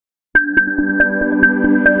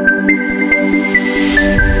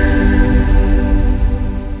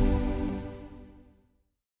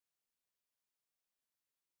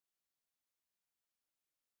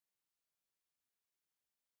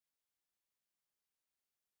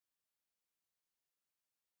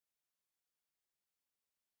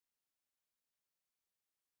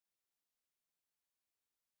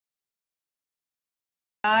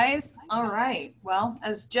Guys, all right. Well,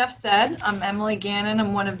 as Jeff said, I'm Emily Gannon.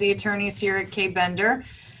 I'm one of the attorneys here at K. Bender.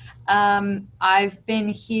 I've been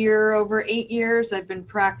here over 8 years. I've been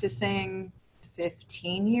practicing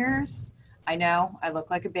 15 years. I know, I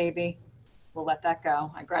look like a baby. We'll let that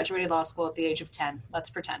go. I graduated law school at the age of 10.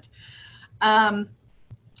 Let's pretend.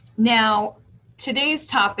 Now, today's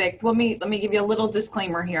topic, let me give you a little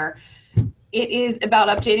disclaimer here. It is about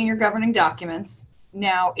updating your governing documents.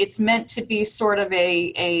 Now, it's meant to be sort of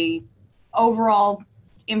a overall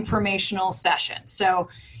informational session. So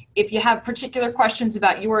if you have particular questions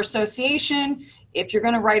about your association, if you're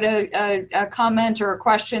going to write a comment or a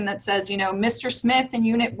question that says, you know, Mr. Smith in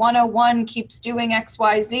Unit 101 keeps doing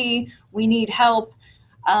XYZ, we need help,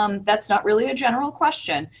 that's not really a general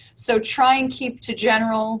question. So try and keep to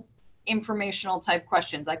general informational type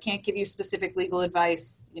questions. I can't give you specific legal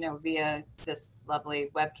advice, you know, via this lovely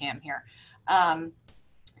webcam here.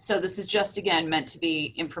 So this is just, again, meant to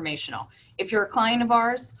be informational. If you're a client of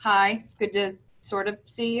ours, hi, good to sort of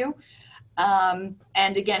see you. And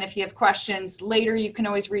again, if you have questions later, you can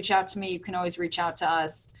always reach out to me. You can always reach out to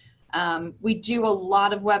us. We do a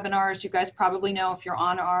lot of webinars. You guys probably know if you're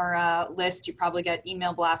on our list, you probably get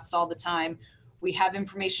email blasts all the time. We have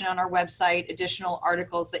information on our website, additional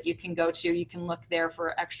articles that you can go to. You can look there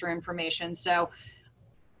for extra information. So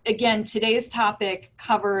again, today's topic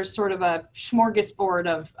covers sort of a smorgasbord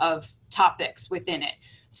of topics within it.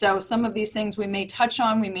 So some of these things we may touch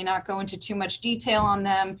on, we may not go into too much detail on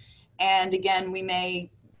them. And again,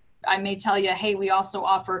 I may tell you, hey, we also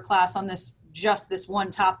offer a class on just this one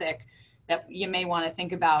topic that you may want to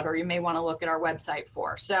think about, or you may want to look at our website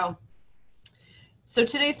for. So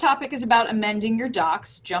today's topic is about amending your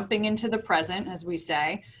docs, jumping into the present, as we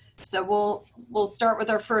say. So we'll start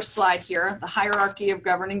with our first slide here, the hierarchy of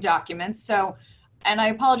governing documents. So, and I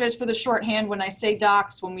apologize for the shorthand. When I say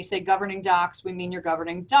docs, when we say governing docs, we mean your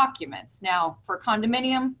governing documents. Now, for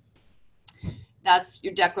condominium, that's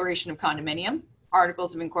your declaration of condominium,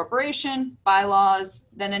 articles of incorporation, bylaws,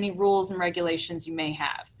 then any rules and regulations you may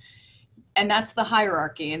have. And that's the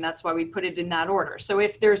hierarchy, and that's why we put it in that order. So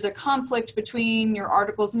if there's a conflict between your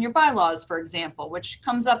articles and your bylaws, for example, which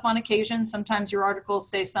comes up on occasion, sometimes your articles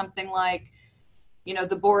say something like, you know,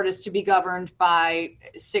 the board is to be governed by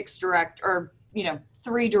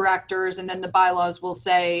 3 directors, and then the bylaws will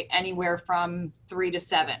say anywhere from 3 to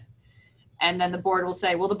 7. And then the board will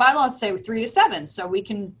say, well, the bylaws say 3 to 7, so we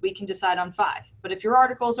can decide on 5. But if your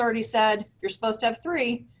articles already said you're supposed to have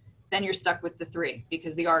 3, then you're stuck with the 3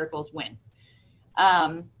 because the articles win.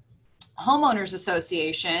 Homeowners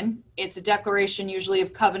association, it's a declaration usually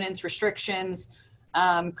of covenants, restrictions,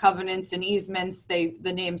 covenants and easements. The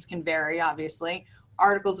names can vary, obviously.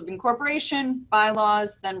 Articles of incorporation,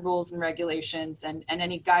 bylaws, then rules and regulations, and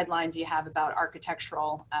any guidelines you have about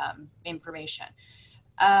architectural information.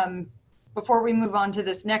 Before we move on to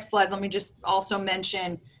this next slide, let me just also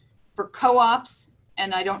mention for co-ops,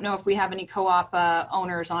 and I don't know if we have any co-op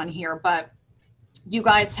owners on here, but you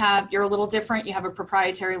guys you're a little different. You have a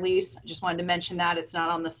proprietary lease. I just wanted to mention that. It's not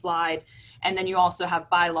on the slide. And then you also have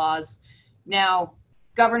bylaws. Now,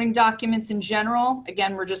 governing documents in general,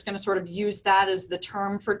 again, we're just going to sort of use that as the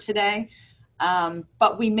term for today.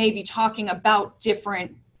 But we may be talking about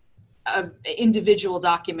different individual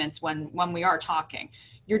documents when we are talking.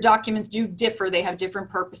 Your documents do differ. They have different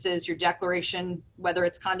purposes. Your declaration, whether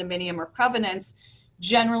it's condominium or covenants,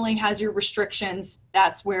 generally has your restrictions.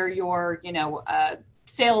 That's where your,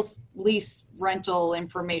 sales, lease, rental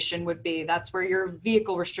information would be. That's where your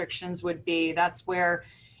vehicle restrictions would be. That's where,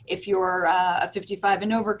 if you're a 55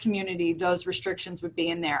 and over community, those restrictions would be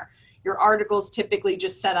in there. Your articles typically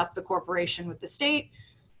just set up the corporation with the state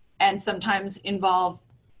and sometimes involve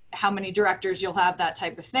how many directors you'll have, that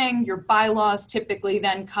type of thing. Your bylaws typically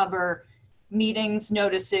then cover meetings,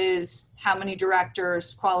 notices, how many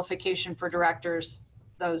directors, qualification for directors,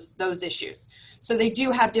 those issues. So they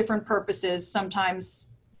do have different purposes. Sometimes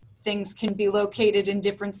things can be located in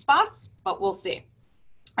different spots, but we'll see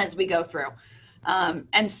as we go through.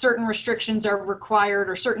 And certain restrictions are required,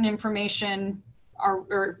 or certain information are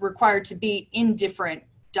required to be in different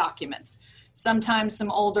documents. Sometimes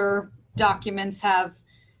some older documents have,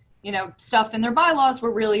 stuff in their bylaws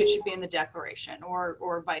where really it should be in the declaration,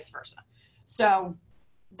 or vice versa. So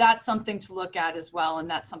that's something to look at as well, and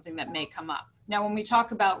that's something that may come up. Now, when we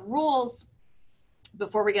talk about rules,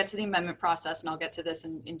 before we get to the amendment process, and I'll get to this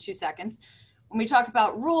in 2 seconds, when we talk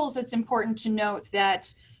about rules, it's important to note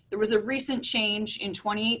that there was a recent change in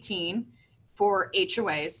 2018 for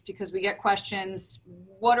HOAs, because we get questions,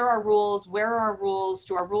 what are our rules? Where are our rules?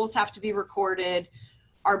 Do our rules have to be recorded?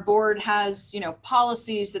 Our board has,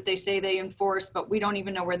 policies that they say they enforce, but we don't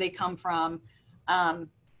even know where they come from.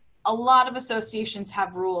 A lot of associations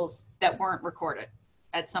have rules that weren't recorded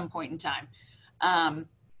at some point in time.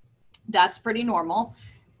 That's pretty normal.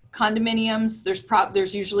 Condominiums,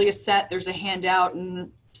 there's usually a set, there's a handout,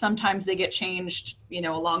 and sometimes they get changed,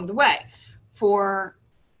 along the way. For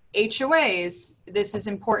HOAs, this is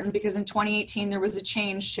important because in 2018 there was a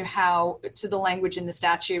change to the language in the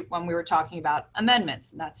statute when we were talking about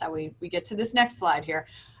amendments, and that's how we get to this next slide here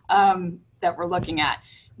that we're looking at.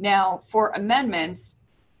 Now, for amendments,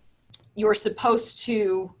 you're supposed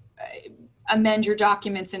to amend your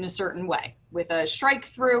documents in a certain way, with a strike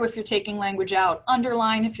through if you're taking language out,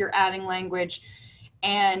 underline if you're adding language,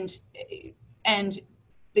 and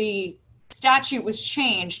the statute was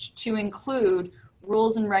changed to include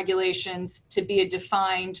rules and regulations to be a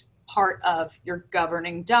defined part of your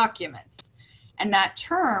governing documents. And that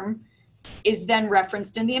term is then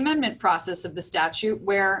referenced in the amendment process of the statute,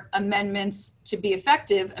 where amendments, to be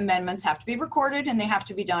effective, amendments have to be recorded and they have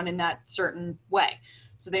to be done in that certain way.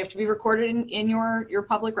 So they have to be recorded in your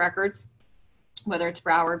public records, whether it's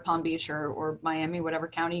Broward, Palm Beach, or Miami, whatever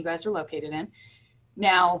county you guys are located in.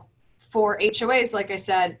 Now, for HOAs, like I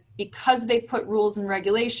said, because they put rules and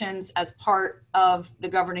regulations as part of the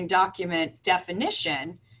governing document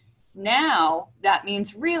definition, now that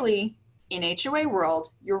means really in HOA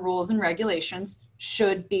world, your rules and regulations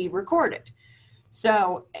should be recorded.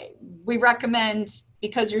 So we recommend,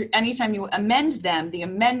 because anytime you amend them, the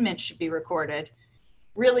amendment should be recorded.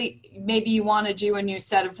 Really, maybe you want to do a new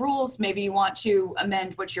set of rules, maybe you want to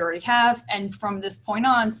amend what you already have, and from this point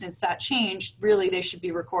on, since that changed, really they should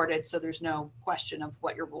be recorded so there's no question of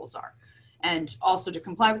what your rules are. And also to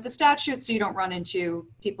comply with the statute so you don't run into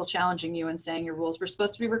people challenging you and saying your rules were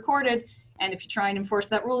supposed to be recorded, and if you try and enforce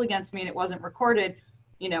that rule against me and it wasn't recorded,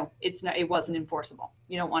 it wasn't enforceable.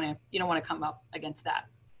 You don't want to come up against that.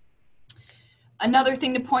 Another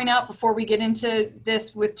thing to point out before we get into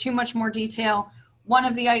this with too much more detail, one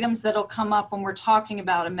of the items that'll come up when we're talking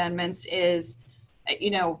about amendments is,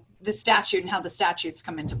 the statute and how the statutes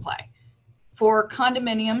come into play. For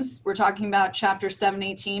condominiums, we're talking about Chapter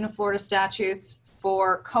 718 of Florida statutes.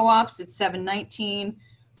 For co-ops, it's 719.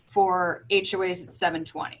 For HOAs, it's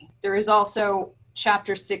 720. There is also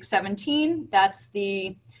Chapter 617. That's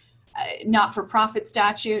the not-for-profit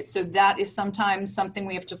statute. So that is sometimes something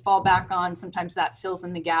we have to fall back on. Sometimes that fills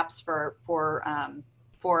in the gaps for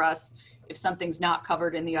us if something's not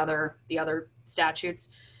covered in the other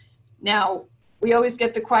statutes. Now, we always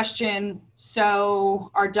get the question, so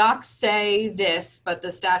our docs say this, but the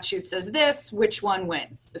statute says this, which one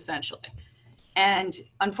wins, essentially? And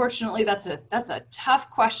unfortunately, that's a tough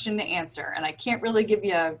question to answer, and I can't really give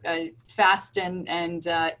you a fast and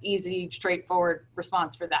easy, straightforward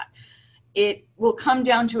response for that. It will come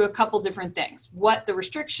down to a couple different things: what the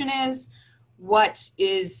restriction is,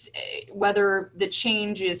 whether the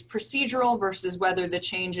change is procedural versus whether the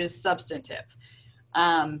change is substantive.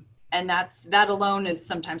 And that alone is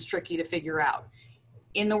sometimes tricky to figure out.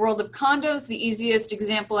 In the world of condos, the easiest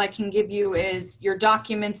example I can give you is your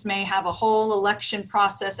documents may have a whole election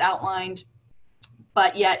process outlined,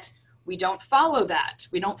 but yet we don't follow that.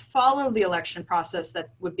 We don't follow the election process that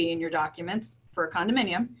would be in your documents for a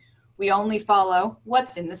condominium. We only follow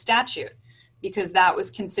what's in the statute because that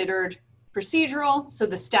was considered procedural, so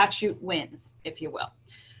the statute wins, if you will.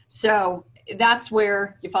 So that's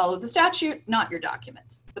where you follow the statute, not your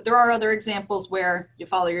documents. But there are other examples where you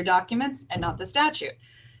follow your documents and not the statute.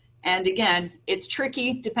 And again, it's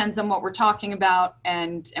tricky, depends on what we're talking about,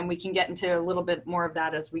 and we can get into a little bit more of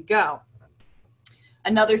that as we go.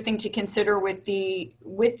 Another thing to consider with the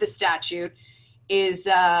statute is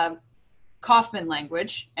Kaufman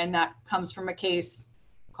language, and that comes from a case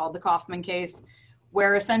called the Kaufman case,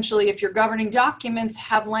 where essentially if your governing documents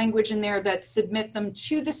have language in there that submit them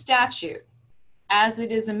to the statute as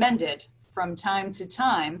it is amended from time to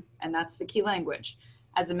time, and that's the key language,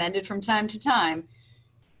 as amended from time to time,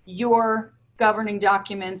 your governing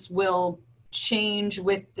documents will change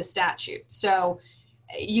with the statute. So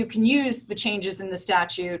you can use the changes in the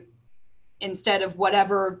statute instead of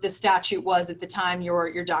whatever the statute was at the time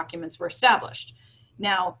your documents were established.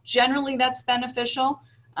 Now, generally that's beneficial.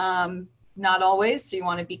 Not always, so you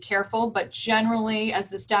want to be careful, but generally as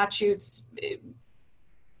the statutes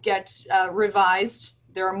get revised,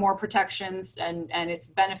 there are more protections and it's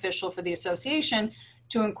beneficial for the association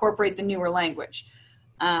to incorporate the newer language.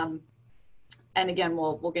 And again,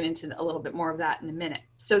 we'll get into a little bit more of that in a minute.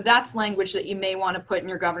 So that's language that you may want to put in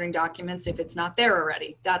your governing documents if it's not there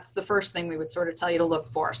already. That's the first thing we would sort of tell you to look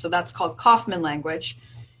for. So that's called Kaufman language,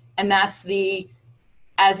 and that's the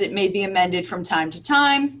as it may be amended from time to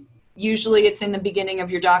time. Usually it's in the beginning of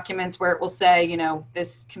your documents where it will say, you know,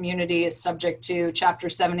 this community is subject to Chapter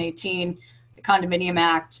 718, the Condominium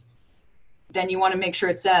Act. Then you want to make sure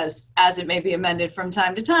it says, as it may be amended from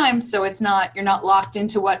time to time, so it's not, you're not locked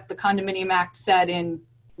into what the Condominium Act said in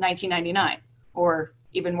 1999, or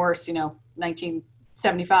even worse, you know,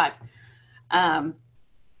 1975.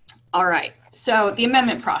 All right, so the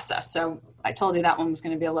amendment process. So I told you that one was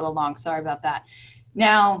going to be a little long. Sorry about that.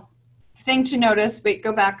 Now, thing to notice, wait,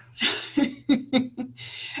 go back,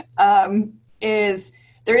 is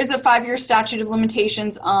there is a 5-year statute of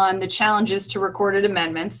limitations on the challenges to recorded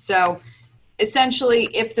amendments. So essentially,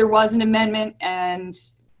 if there was an amendment and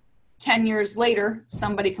 10 years later,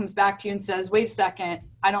 somebody comes back to you and says, wait a second,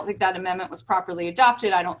 I don't think that amendment was properly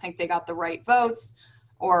adopted. I don't think they got the right votes,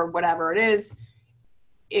 or whatever it is.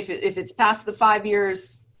 If it's past the 5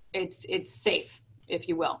 years, it's safe, if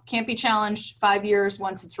you will. Can't be challenged. 5 years,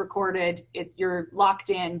 once it's recorded, you're locked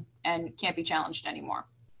in and can't be challenged anymore.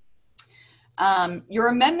 Your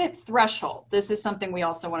amendment threshold. This is something we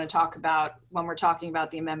also want to talk about when we're talking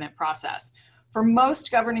about the amendment process. For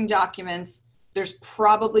most governing documents, there's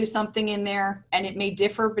probably something in there, and it may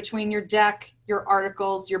differ between your deck, your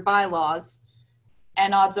articles, your bylaws,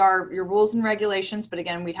 and odds are your rules and regulations, but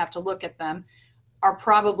again, we'd have to look at them, are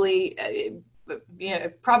probably,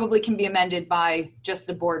 probably can be amended by just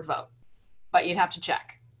a board vote, but you'd have to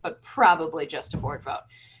check, but probably just a board vote.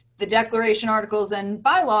 The declaration articles and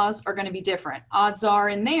bylaws are going to be different. Odds are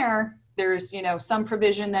in there's, you know, some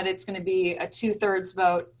provision that it's going to be a 2/3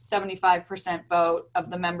 vote, 75% vote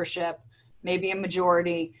of the membership, maybe a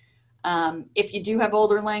majority. If you do have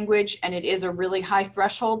older language and it is a really high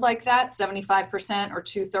threshold like that, 75% or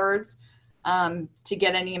 2/3 to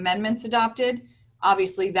get any amendments adopted,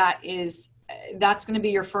 obviously that's going to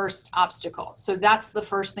be your first obstacle. So that's the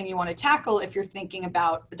first thing you want to tackle if you're thinking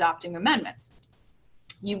about adopting amendments.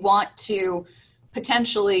 You want to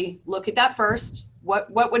potentially look at that first.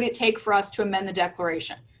 What would it take for us to amend the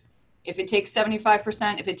declaration? If it takes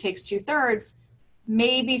 75%, if it takes 2/3,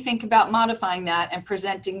 maybe think about modifying that and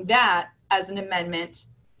presenting that as an amendment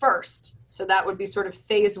first. So that would be sort of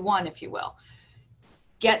phase 1, if you will.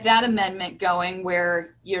 Get that amendment going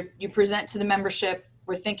where you present to the membership,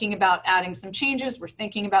 we're thinking about adding some changes, we're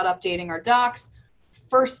thinking about updating our docs.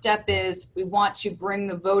 First step is we want to bring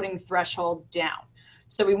the voting threshold down.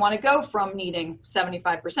 So we want to go from needing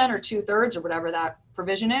 75% or 2/3 or whatever that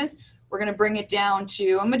provision is. We're going to bring it down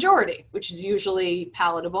to a majority, which is usually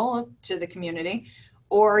palatable to the community.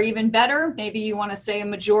 Or even better, maybe you want to say a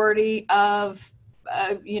majority of,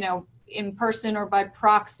 in person or by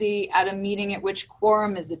proxy at a meeting at which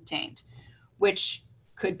quorum is obtained, which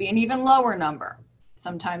could be an even lower number.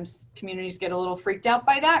 Sometimes communities get a little freaked out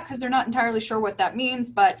by that because they're not entirely sure what that means,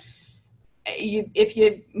 but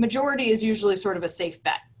majority is usually sort of a safe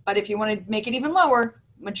bet. But if you want to make it even lower,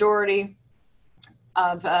 majority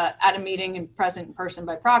of at a meeting and present in person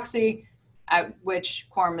by proxy at which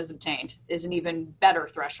quorum is obtained is an even better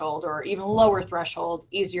threshold, or even lower threshold,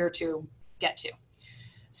 easier to get to.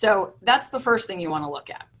 So that's the first thing you want to look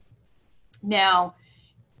at. Now,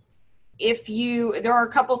 there are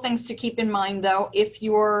a couple things to keep in mind though. If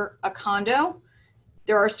you're a condo,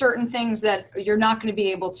 there are certain things that you're not going to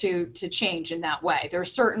be able to change in that way. There are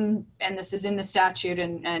certain, and this is in the statute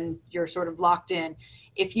and you're sort of locked in.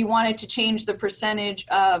 If you wanted to change the percentage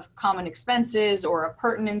of common expenses or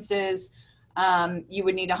appurtenances, you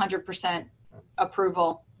would need 100%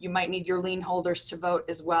 approval. You might need your lien holders to vote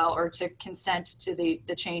as well, or to consent to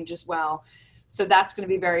the change as well. So that's going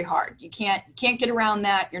to be very hard. You can't get around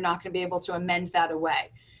that. You're not going to be able to amend that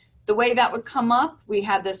away. The way that would come up, we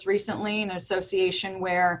had this recently in an association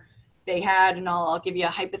where they had, and I'll give you a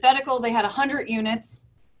hypothetical, they had 100 units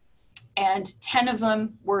and 10 of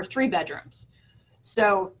them were 3 bedrooms.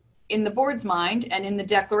 So in the board's mind and in the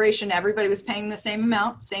declaration, everybody was paying the same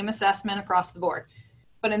amount, same assessment across the board.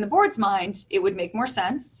 But in the board's mind, it would make more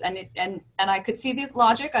sense. And I could see the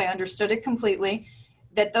logic. I understood it completely,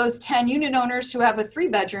 that those 10 unit owners who have a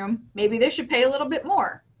 3-bedroom, maybe they should pay a little bit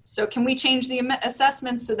more. So can we change the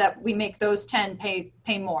assessments so that we make those 10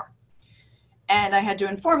 pay more? And I had to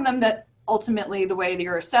inform them that ultimately the way that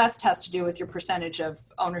you're assessed has to do with your percentage of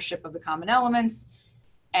ownership of the common elements.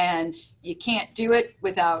 And you can't do it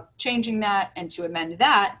without changing that. And to amend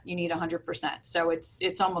that, you need 100%. So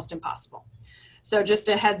it's almost impossible. So just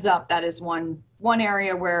a heads up, that is one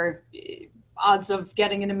area where odds of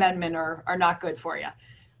getting an amendment are not good for you.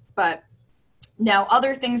 But now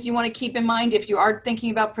other things you want to keep in mind if you are thinking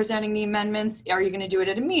about presenting the amendments, are you going to do it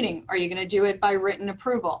at a meeting? Are you going to do it by written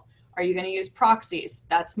approval? Are you going to use proxies?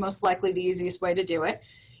 That's most likely the easiest way to do it.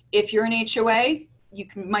 If you're an HOA,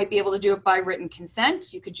 might be able to do it by written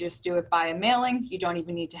consent. You could just do it by a mailing. You don't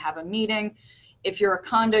even need to have a meeting. If you're a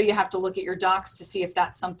condo, you have to look at your docs to see if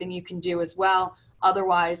that's something you can do as well.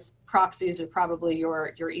 Otherwise, proxies are probably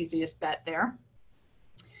your easiest bet there.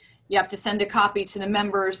 You have to send a copy to the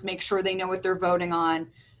members, make sure they know what they're voting on.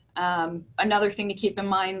 Another thing to keep in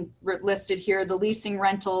mind listed here, the leasing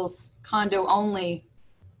rentals condo only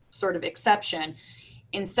sort of exception.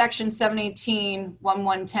 In section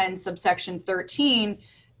 718.1110 subsection 13,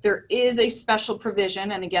 there is a special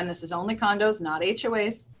provision, and again, this is only condos, not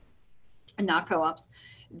HOAs and not co-ops,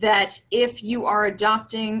 that if you are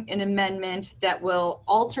adopting an amendment that will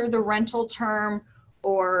alter the rental term,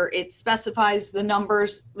 or it specifies the number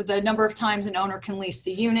of times an owner can lease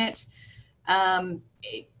the unit,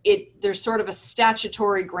 there's sort of a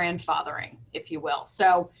statutory grandfathering, if you will.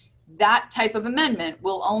 So that type of amendment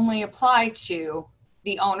will only apply to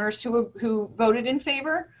the owners who voted in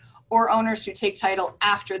favor, or owners who take title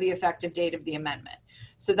after the effective date of the amendment.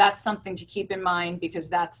 So that's something to keep in mind, because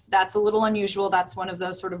that's a little unusual. That's one of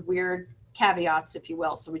those sort of weird caveats, if you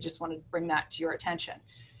will. So we just wanted to bring that to your attention.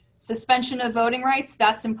 Suspension of voting rights,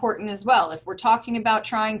 that's important as well. If we're talking about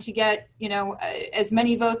trying to get, as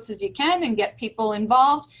many votes as you can and get people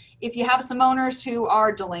involved, if you have some owners who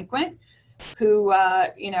are delinquent, who,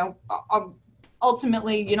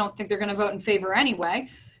 ultimately you don't think they're going to vote in favor anyway,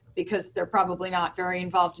 because they're probably not very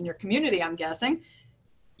involved in your community, I'm guessing,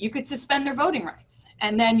 you could suspend their voting rights.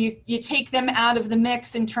 And then you take them out of the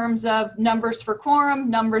mix in terms of numbers for quorum,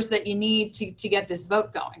 numbers that you need to get this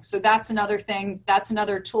vote going. So that's another thing, that's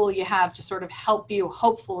another tool you have to sort of help you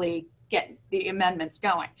hopefully get the amendments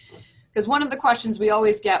going. Because one of the questions we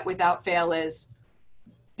always get without fail is,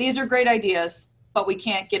 these are great ideas, but we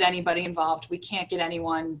can't get anybody involved. We can't get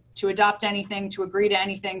anyone to adopt anything, to agree to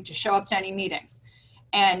anything, to show up to any meetings.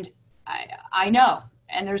 And I know,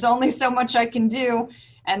 and there's only so much I can do.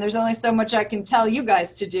 And there's only so much I can tell you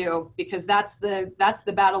guys to do, because that's the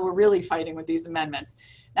battle we're really fighting with these amendments.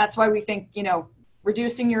 That's why we think,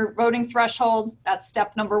 reducing your voting threshold, that's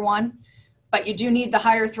step number one. But you do need the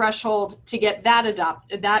higher threshold to get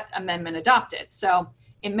that amendment adopted. So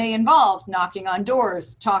it may involve knocking on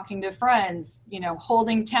doors, talking to friends,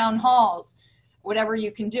 holding town halls, whatever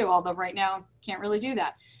you can do. Although right now can't really do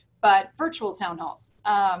that, but virtual town halls.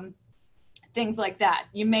 Things like that.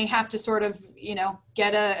 You may have to sort of,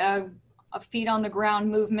 get a feet on the ground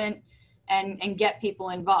movement and get people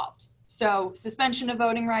involved. So suspension of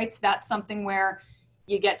voting rights, that's something where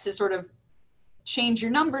you get to sort of change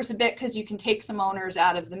your numbers a bit, because you can take some owners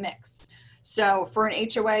out of the mix. So for an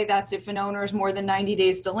HOA, that's if an owner is more than 90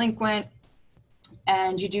 days delinquent,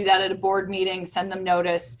 and you do that at a board meeting, send them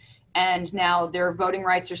notice, and now their voting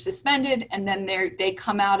rights are suspended, and then they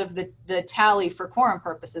come out of the tally for quorum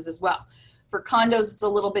purposes as well. For condos, it's a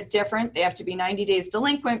little bit different. They have to be 90 days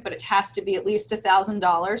delinquent, but it has to be at least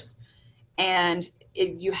 $1,000. And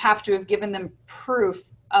you have to have given them proof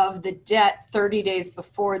of the debt 30 days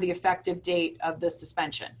before the effective date of the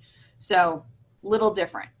suspension. So little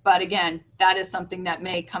different. But again, that is something that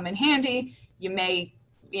may come in handy. You may,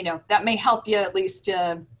 that may help you at least,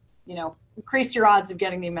 increase your odds of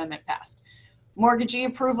getting the amendment passed. Mortgagee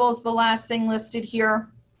approval is the last thing listed here.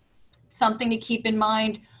 Something to keep in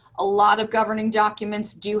mind. A lot of governing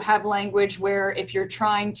documents do have language where if you're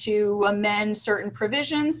trying to amend certain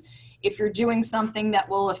provisions, if you're doing something that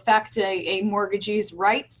will affect a mortgagee's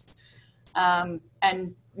rights, and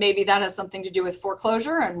maybe that has something to do with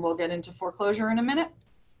foreclosure, and we'll get into foreclosure in a minute,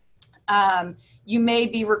 you may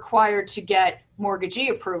be required to get mortgagee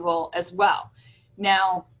approval as well.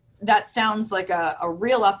 Now, that sounds like a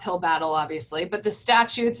real uphill battle, obviously, but the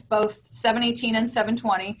statutes, both 718 and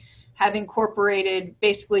 720, have incorporated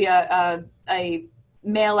basically a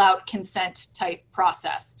mail-out consent type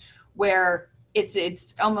process where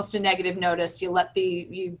it's almost a negative notice. You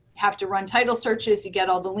have to run title searches, you get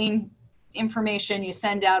all the lien information, you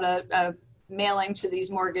send out a mailing to these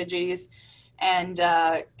mortgagees, and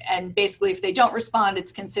basically if they don't respond,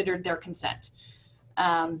 it's considered their consent.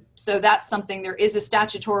 So that's something, there is a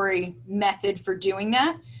statutory method for doing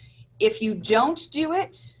that. If you don't do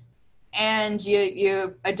it, and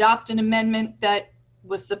you adopt an amendment that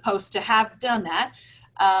was supposed to have done that,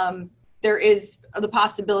 there is the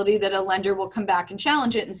possibility that a lender will come back and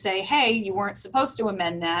challenge it and say, hey, you weren't supposed to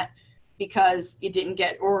amend that because you didn't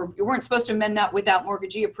get, or you weren't supposed to amend that without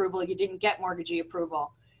mortgagee approval, you didn't get mortgagee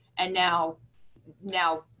approval. And now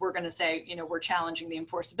we're going to say, we're challenging the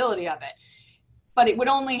enforceability of it. But it would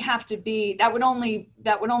only have to be, that would only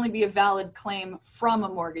be a valid claim from a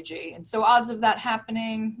mortgagee. And so odds of that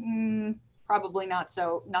happening, probably not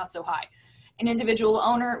so high. An individual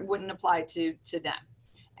owner wouldn't apply to them.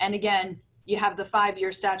 And again, you have the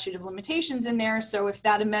 5-year statute of limitations in there. So if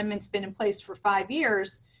that amendment's been in place for 5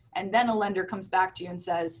 years, and then a lender comes back to you and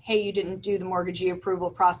says, hey, you didn't do the mortgagee approval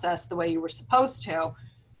process the way you were supposed to,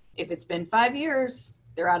 if it's been 5 years,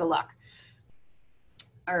 they're out of luck.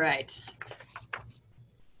 All right.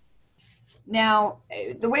 Now,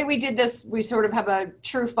 the way we did this, we sort of have a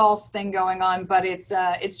true false thing going on, but it's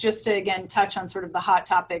just to, again, touch on sort of the hot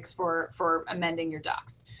topics for amending your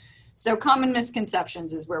docs. So common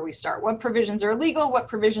misconceptions is where we start. What provisions are illegal? What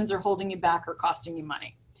provisions are holding you back or costing you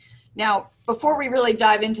money? Now, before we really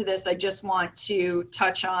dive into this, I just want to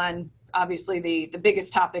touch on, obviously, the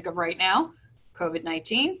biggest topic of right now,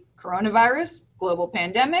 COVID-19, coronavirus, global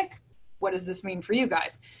pandemic. What does this mean for you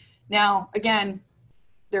guys? Now, again,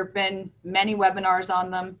 there have been many webinars on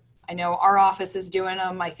them. I know our office is doing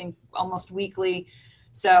them, I think, almost weekly.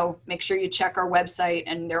 So make sure you check our website,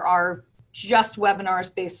 and there are just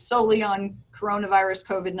webinars based solely on coronavirus,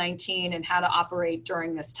 COVID-19, and how to operate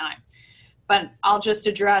during this time. But I'll just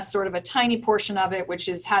address sort of a tiny portion of it, which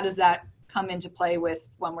is how does that come into play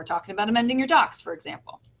with when we're talking about amending your docs, for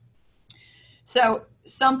example. So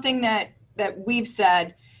something that we've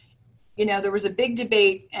said, you know, there was a big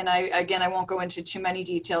debate, and I won't go into too many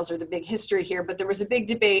details or the big history here, but there was a big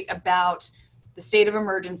debate about the state of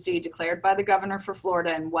emergency declared by the governor for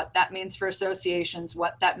Florida and what that means for associations,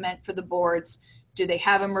 what that meant for the boards. Do they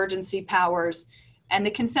have emergency powers? And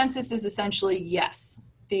the consensus is essentially yes.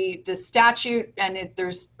 The statute, and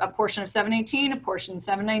there's a portion of 718, a portion of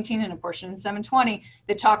 719, and a portion of 720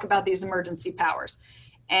 that talk about these emergency powers.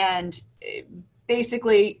 And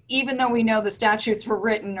basically, even though we know the statutes were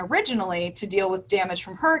written originally to deal with damage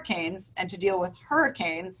from hurricanes and to deal with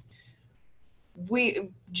hurricanes,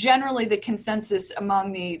 we generally, the consensus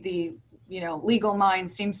among the legal mind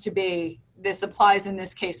seems to be this applies in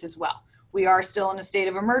this case as well. We are still in a state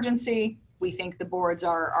of emergency. We think the boards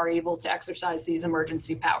are able to exercise these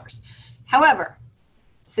emergency powers. However,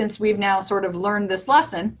 since we've now sort of learned this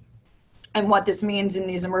lesson and what this means in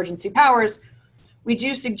these emergency powers, we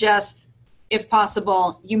do suggest, if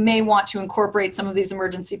possible, you may want to incorporate some of these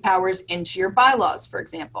emergency powers into your bylaws, for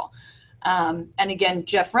example. And again,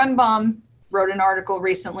 Jeff Rembaum wrote an article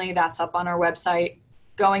recently that's up on our website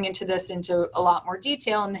going into this into a lot more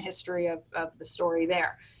detail in the history of the story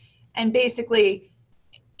there. And basically,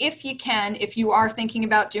 if you are thinking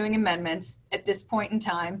about doing amendments at this point in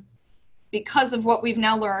time, because of what we've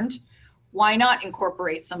now learned, why not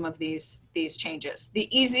incorporate some of these changes?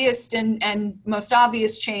 The easiest and most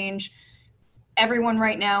obvious change, everyone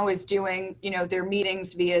right now is doing, their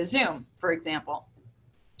meetings via Zoom, for example.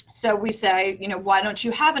 So we say, why don't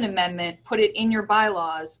you have an amendment, put it in your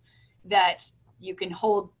bylaws that you can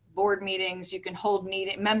hold board meetings, you can hold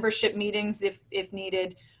membership meetings if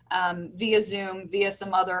needed, via Zoom, via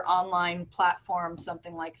some other online platform,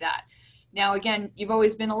 something like that. Now, again, you've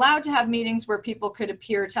always been allowed to have meetings where people could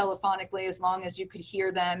appear telephonically as long as you could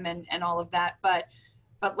hear them and all of that. But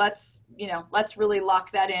let's really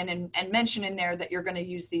lock that in and mention in there that you're going to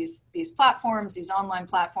use these platforms, these online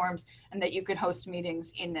platforms, and that you could host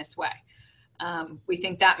meetings in this way. We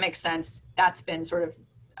think that makes sense. That's been sort of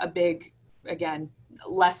a big, again,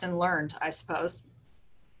 lesson learned, I suppose.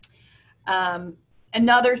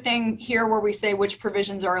 Another thing here where we say which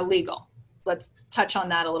provisions are illegal. Let's touch on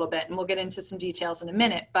that a little bit, and we'll get into some details in a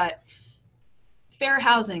minute. But fair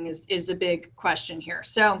housing is a big question here.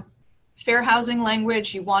 So fair housing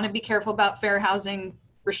language, you want to be careful about fair housing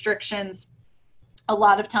restrictions. A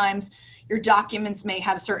lot of times your documents may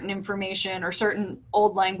have certain information or certain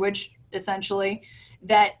old language, essentially,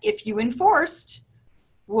 that if you enforced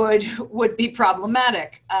would be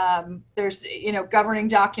problematic. There's, governing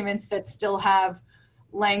documents that still have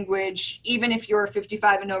language, even if you're a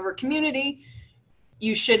 55 and over community,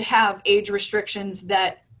 you should have age restrictions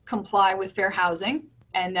that comply with fair housing,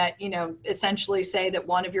 and that, essentially say that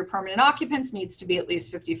one of your permanent occupants needs to be at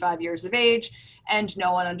least 55 years of age and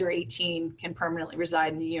no one under 18 can permanently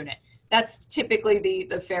reside in the unit. That's typically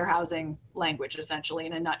the fair housing language, essentially,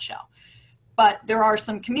 in a nutshell. But there are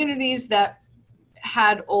some communities that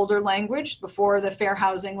had older language before the fair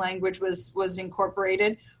housing language was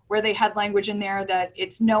incorporated, where they had language in there that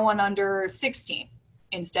it's no one under 16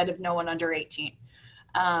 instead of no one under 18.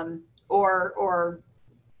 Or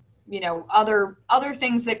other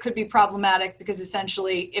things that could be problematic, because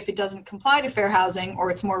essentially if it doesn't comply to fair housing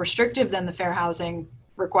or it's more restrictive than the fair housing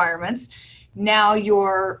requirements, now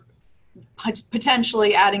you're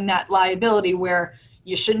potentially adding that liability where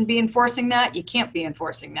you shouldn't be enforcing that, you can't be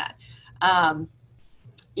enforcing that.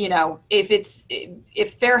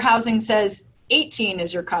 If fair housing says 18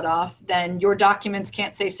 is your cutoff, then your documents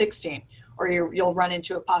can't say 16, or you'll run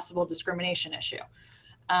into a possible discrimination issue.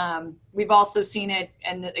 We've also seen it,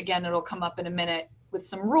 and again, it'll come up in a minute, with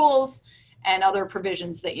some rules and other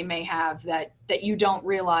provisions that you may have that you don't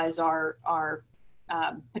realize are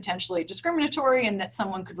potentially discriminatory and that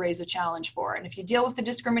someone could raise a challenge for. And if you deal with the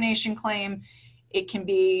discrimination claim, it can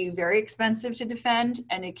be very expensive to defend,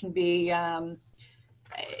 and it can be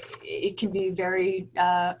very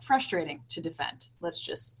frustrating to defend. Let's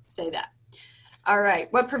just say that. All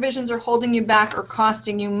right, what provisions are holding you back or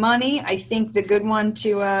costing you money? I think the good one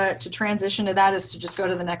to transition to that is to just go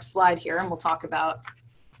to the next slide here, and we'll talk about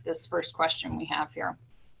this first question we have here.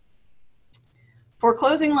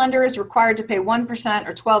 Foreclosing lender is required to pay 1%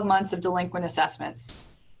 or 12 months of delinquent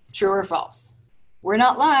assessments. True or false? We're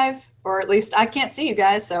not live, or at least I can't see you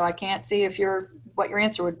guys, so I can't see what your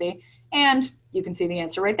answer would be. And you can see the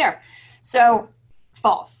answer right there. So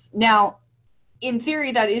false. Now, in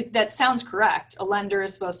theory, that sounds correct. A lender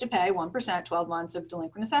is supposed to pay 1%, 12 months of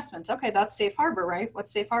delinquent assessments. Okay, that's safe harbor, right?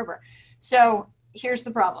 What's safe harbor? So here's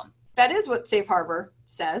the problem. That is what safe harbor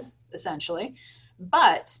says, essentially.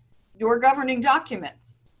 But your governing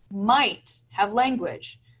documents might have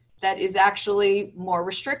language that is actually more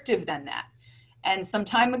restrictive than that. And some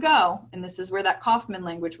time ago, and this is where that Kaufman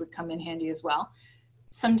language would come in handy as well,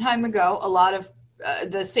 some time ago, a lot of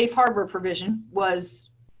the safe harbor provision was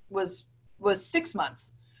 6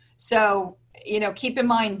 months. So, keep in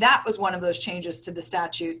mind that was one of those changes to the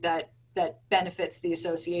statute that benefits the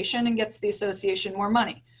association and gets the association more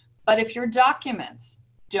money. But if your documents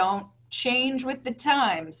don't change with the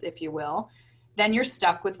times, if you will, then you're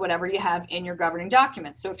stuck with whatever you have in your governing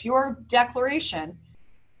documents. So if your declaration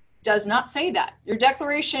does not say that, your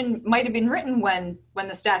declaration might have been written when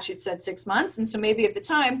the statute said 6 months. And so maybe at the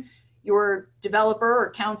time your developer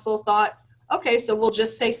or counsel thought, okay, so we'll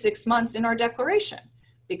just say 6 months in our declaration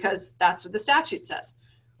because that's what the statute says.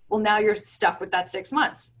 Well, now you're stuck with that 6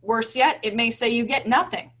 months. Worse yet, it may say you get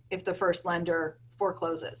nothing if the first lender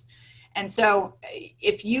forecloses. And so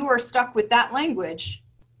if you are stuck with that language,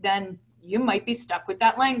 then you might be stuck with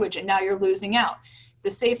that language and now you're losing out. The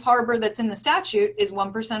safe harbor that's in the statute is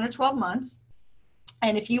 1% or 12 months.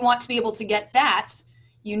 And if you want to be able to get that,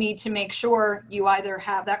 you need to make sure you either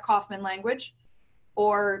have that Kaufman language,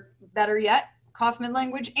 or better yet, Kaufman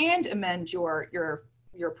language and amend your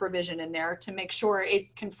provision in there to make sure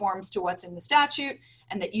it conforms to what's in the statute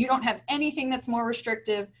and that you don't have anything that's more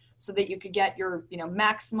restrictive, so that you could get your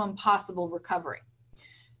maximum possible recovery.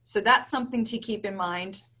 So that's something to keep in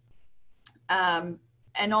mind.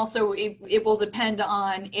 And also it will depend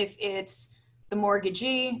on if it's the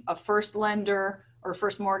mortgagee, a first lender or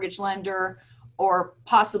first mortgage lender, or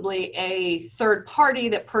possibly a third party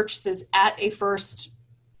that purchases at a first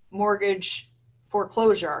mortgage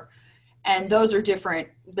foreclosure. And those are different.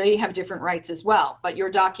 They have different rights as well. But your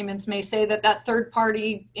documents may say that that third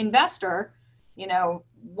party investor,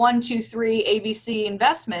 1, 2, 3 ABC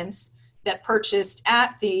investments that purchased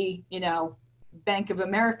at the, Bank of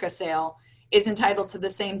America sale is entitled to the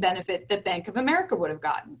same benefit that Bank of America would have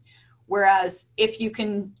gotten. Whereas if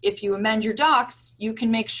you amend your docs, you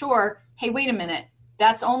can make sure, hey, wait a minute,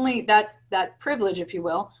 that's only that privilege, if you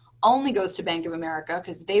will, only goes to Bank of America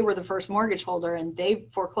because they were the first mortgage holder and they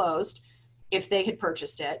foreclosed if they had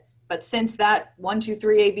purchased it. But since that 1, 2,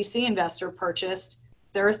 3 ABC investor purchased,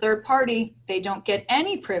 they're a third party, they don't get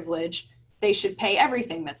any privilege, they should pay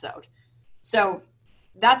everything that's owed. So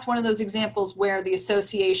that's one of those examples where the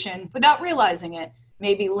association, without realizing it,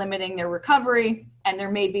 may be limiting their recovery, and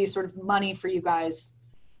there may be sort of money for you guys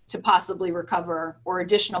to possibly recover, or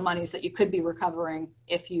additional monies that you could be recovering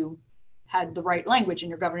if you had the right language in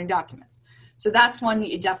your governing documents. So that's one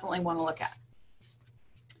that you definitely want to look at.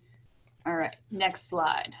 All right, next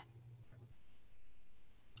slide.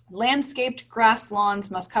 Landscaped grass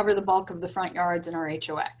lawns must cover the bulk of the front yards in our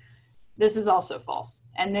HOA. This is also false,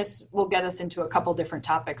 and this will get us into a couple different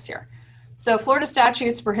topics here. So Florida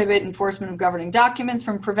statutes prohibit enforcement of governing documents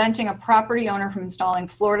from preventing a property owner from installing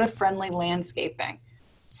Florida-friendly landscaping.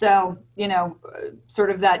 So, sort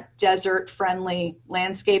of that desert-friendly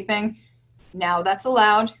landscaping. Now that's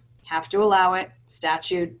allowed, have to allow it.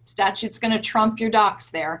 Statute's going to trump your docs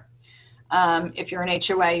there. If you're an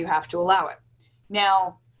HOA, you have to allow it.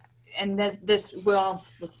 Now, and this will,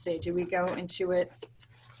 let's see, do we go into it?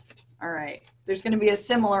 All right, there's going to be a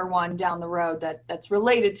similar one down the road that's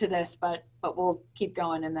related to this, but we'll keep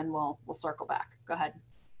going and then we'll circle back. Go ahead.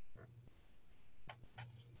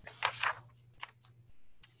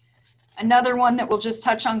 Another one that we'll just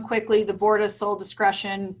touch on quickly, the board has sole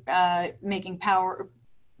discretion, making power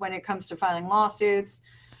when it comes to filing lawsuits.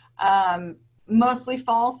 Mostly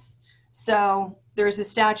false. So there's a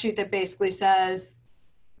statute that basically says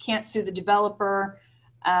can't sue the developer.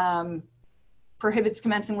 prohibits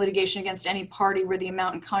commencing litigation against any party where the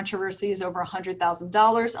amount in controversy is over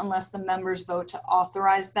 $100,000 unless the members vote to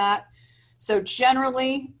authorize that. So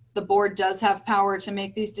generally, the board does have power to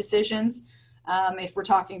make these decisions. If we're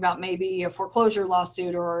talking about maybe a foreclosure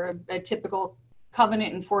lawsuit or a typical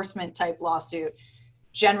covenant enforcement type lawsuit,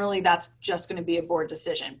 generally that's just going to be a board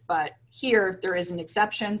decision. But here there is an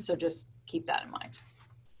exception, so just keep that in mind.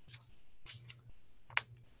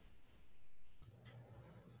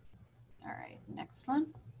 All right, next one.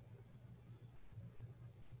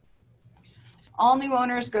 All new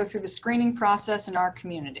owners go through the screening process in our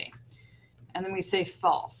community. And then we say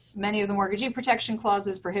false. Many of the mortgagee protection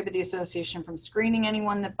clauses prohibit the association from screening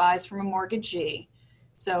anyone that buys from a mortgagee.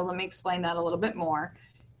 So let me explain that a little bit more.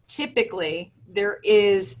 Typically, there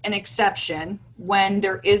is an exception when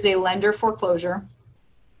there is a lender foreclosure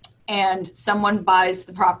and someone buys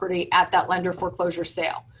the property at that lender foreclosure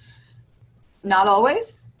sale. Not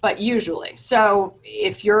always, but usually. So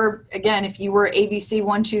if you're, again, if you were ABC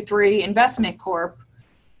 123 Investment Corp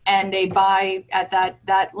and they buy at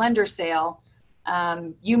that lender sale,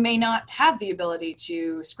 you may not have the ability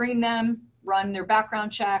to screen them, run their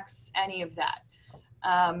background checks, any of that.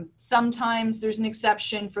 Sometimes there's an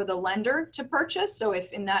exception for the lender to purchase. So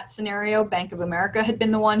if in that scenario, Bank of America had been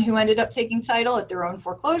the one who ended up taking title at their own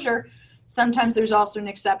foreclosure, sometimes there's also an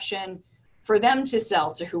exception for them to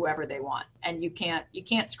sell to whoever they want. And you can't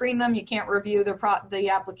screen them, you can't review the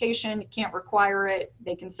application, you can't require it,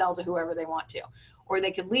 they can sell to whoever they want to, or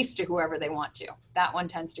they could lease to whoever they want to. That one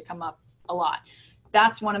tends to come up a lot.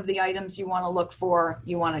 That's one of the items you want to look for,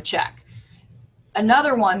 you want to check.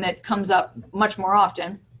 Another one that comes up much more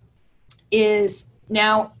often is,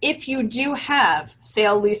 now, if you do have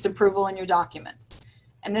sale lease approval in your documents,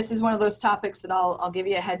 and this is one of those topics that I'll give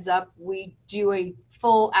you a heads up, we do a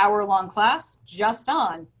full hour-long class just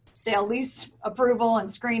on sale lease approval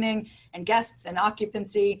and screening and guests and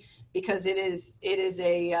occupancy, because it is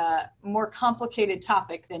a more complicated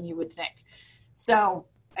topic than you would think. So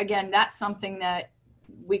again, that's something that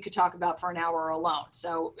we could talk about for an hour alone.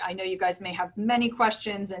 So I know you guys may have many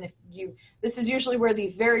questions, and this is usually where the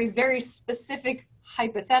very, very specific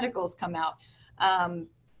hypotheticals come out.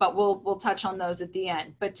 But we'll touch on those at the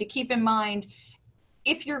end. But to keep in mind,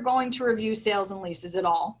 if you're going to review sales and leases at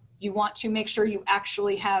all, you want to make sure you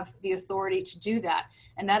actually have the authority to do that.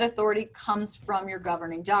 And that authority comes from your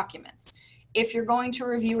governing documents. If you're going to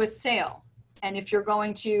review a sale, and if you're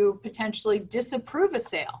going to potentially disapprove a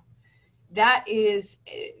sale, that's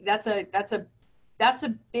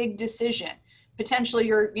a big decision. Potentially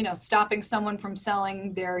you're stopping someone from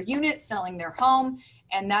selling their unit, selling their home,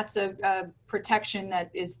 and that's a protection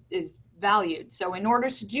that is valued. So in order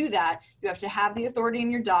to do that, you have to have the authority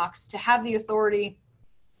in your docs. To have the authority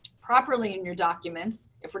properly in your documents,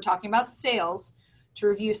 if we're talking about sales, to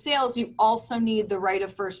review sales, you also need the right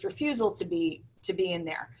of first refusal to be in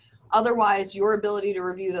there. Otherwise, your ability to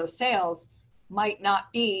review those sales might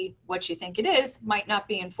not be what you think it is, might not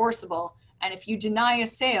be enforceable. And if you deny a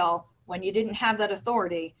sale when you didn't have that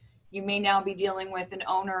authority, you may now be dealing with an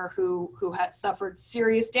owner who has suffered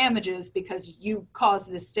serious damages because you caused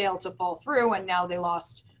this sale to fall through, and now they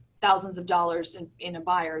lost thousands of dollars in a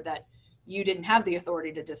buyer that you didn't have the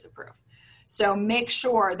authority to disapprove. So make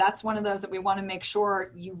sure, that's one of those that we want to make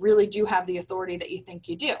sure you really do have the authority that you think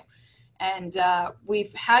you do. And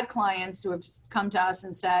we've had clients who have come to us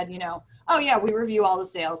and said, oh yeah, we review all the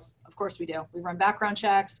sales. Of course we do. We run background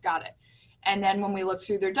checks, got it. And then when we looked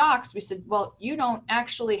through their docs, we said, well, you don't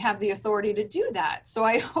actually have the authority to do that. So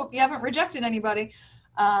I hope you haven't rejected anybody,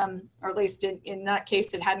 or at least in that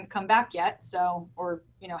case, it hadn't come back yet. So, or,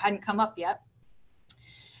 hadn't come up yet.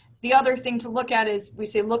 The other thing to look at is we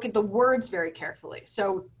say, look at the words very carefully.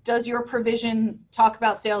 So does your provision talk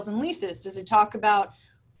about sales and leases? Does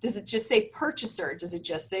it just say purchaser? Does it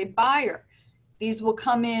just say buyer? These will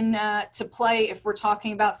come in to play if we're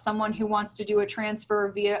talking about someone who wants to do a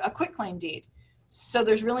transfer via a quitclaim deed. So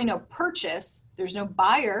there's really no purchase, there's no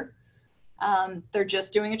buyer, they're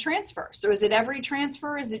just doing a transfer. So is it every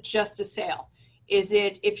transfer, or is it just a sale? Is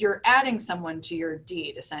it if you're adding someone to your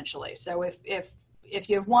deed, essentially? So if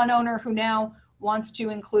you have one owner who now wants to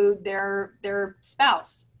include their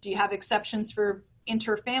spouse, do you have exceptions for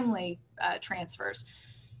interfamily transfers?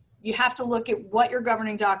 You have to look at what your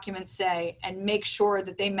governing documents say and make sure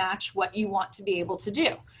that they match what you want to be able to do.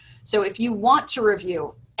 So if you want to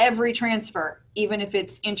review every transfer, even if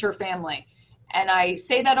it's interfamily, and I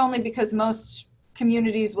say that only because most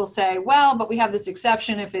communities will say, well, but we have this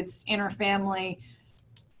exception if it's interfamily,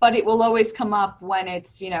 but it will always come up when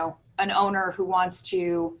it's, an owner who wants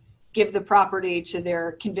to give the property to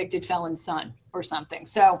their convicted felon son or something.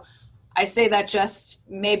 So I say that just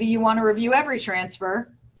maybe you want to review every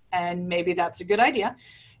transfer, and maybe that's a good idea,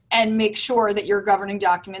 and make sure that your governing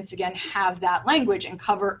documents, again, have that language and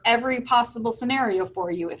cover every possible scenario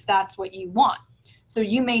for you if that's what you want. So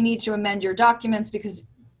you may need to amend your documents because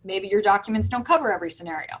maybe your documents don't cover every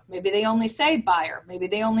scenario. Maybe they only say buyer, maybe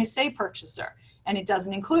they only say purchaser, and it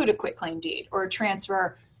doesn't include a quitclaim deed or a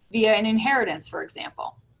transfer via an inheritance, for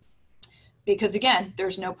example. Because again,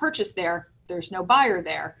 there's no purchase there, there's no buyer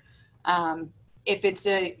there. If it's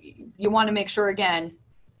you want to make sure again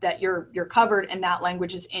that you're covered and that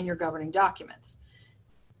language is in your governing documents.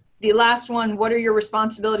 The last one, what are your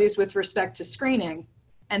responsibilities with respect to screening?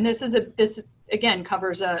 And this again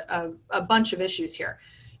covers a bunch of issues here.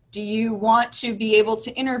 Do you want to be able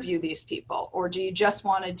to interview these people, or do you just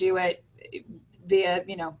want to do it via,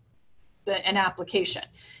 an application?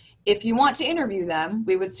 If you want to interview them,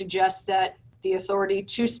 we would suggest that the authority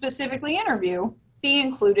to specifically interview be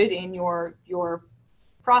included in your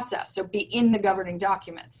process, so be in the governing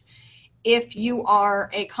documents. If you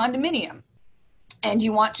are a condominium and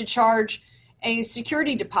you want to charge a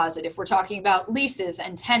security deposit, if we're talking about leases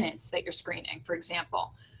and tenants that you're screening, for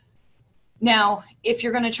example. Now, if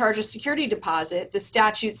you're going to charge a security deposit, the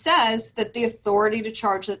statute says that the authority to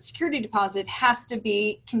charge that security deposit has to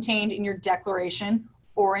be contained in your declaration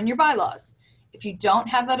or in your bylaws. If you don't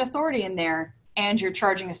have that authority in there and you're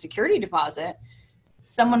charging a security deposit,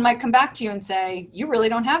 someone might come back to you and say, you really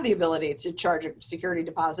don't have the ability to charge a security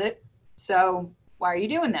deposit, so why are you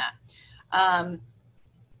doing that?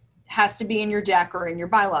 Has to be in your deck or in your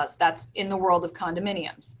bylaws. That's in the world of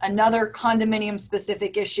condominiums. Another condominium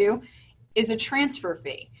specific issue is a transfer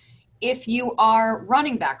fee. If you are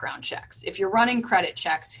running background checks, if you're running credit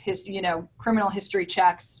checks, criminal history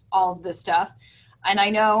checks, all of this stuff, and I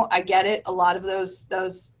know, I get it, a lot of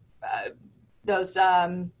those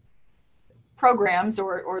programs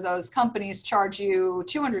or those companies charge you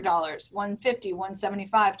 $200, $150,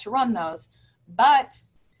 $175 to run those, but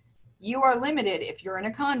you are limited. If you're in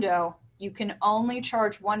a condo, you can only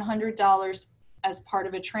charge $100 as part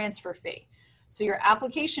of a transfer fee. So your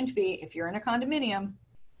application fee, if you're in a condominium,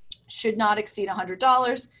 should not exceed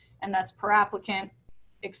 $100, and that's per applicant,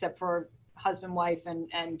 except for husband, wife,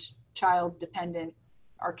 and child dependent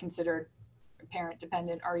are considered, parent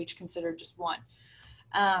dependent are each considered just one.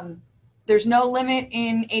 There's no limit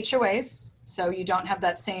in HOAs, so you don't have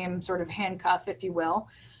that same sort of handcuff, if you will.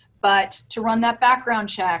 But to run that background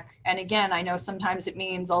check, and again, I know sometimes it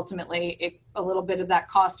means ultimately a little bit of that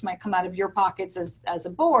cost might come out of your pockets as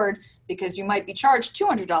a board, because you might be charged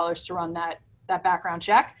 $200 to run that background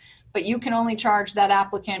check, but you can only charge that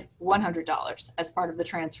applicant $100 as part of the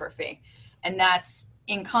transfer fee. And that's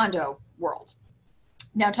in condo world.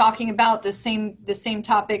 Now, talking about the same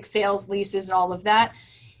topic, sales, leases, and all of that,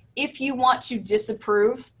 if you want to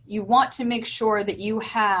disapprove, you want to make sure that you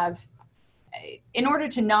have, in order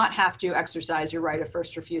to not have to exercise your right of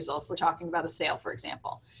first refusal, if we're talking about a sale, for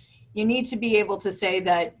example, you need to be able to say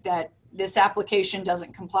that this application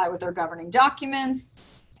doesn't comply with our governing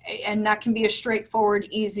documents. And that can be a straightforward,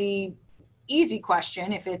 easy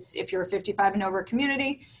question. If you're a 55 and over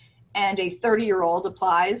community and a 30-year-old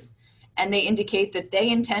applies and they indicate that they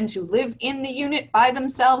intend to live in the unit by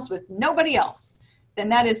themselves with nobody else, then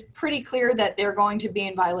that is pretty clear that they're going to be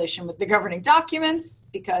in violation with the governing documents,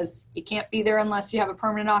 because you can't be there unless you have a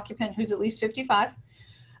permanent occupant who's at least 55.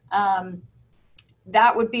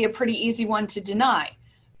 That would be a pretty easy one to deny.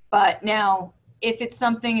 But now,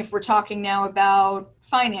 if we're talking now about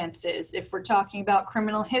finances, if we're talking about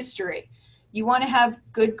criminal history, you want to have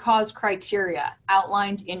good cause criteria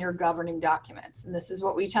outlined in your governing documents. And this is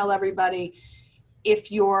what we tell everybody.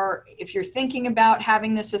 If you're thinking about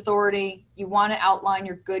having this authority, you want to outline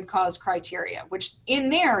your good cause criteria, which in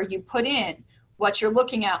there you put in what you're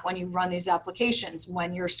looking at when you run these applications,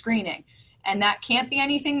 when you're screening. And that can't be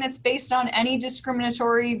anything that's based on any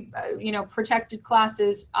discriminatory, protected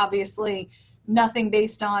classes, obviously nothing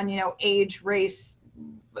based on, age, race,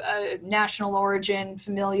 national origin,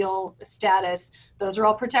 familial status. Those are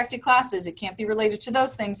all protected classes. It can't be related to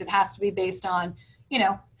those things. It has to be based on,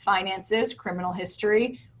 finances, criminal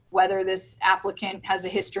history, whether this applicant has a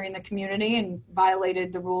history in the community and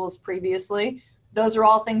violated the rules previously. Those are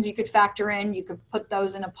all things you could factor in. You could put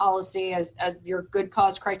those in a policy as your good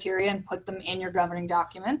cause criteria and put them in your governing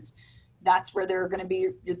documents. That's where they're going to be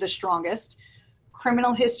the strongest.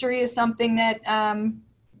 Criminal history is something that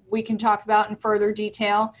we can talk about in further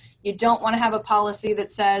detail. You don't want to have a policy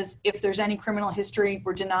that says if there's any criminal history,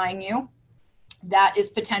 we're denying you. That is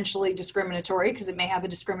potentially discriminatory because it may have a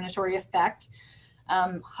discriminatory effect.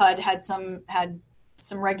 HUD had some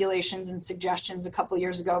regulations and suggestions a couple of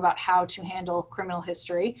years ago about how to handle criminal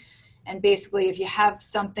history. And basically, if you have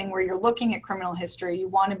something where you're looking at criminal history, you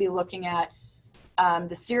want to be looking at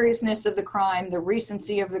the seriousness of the crime, the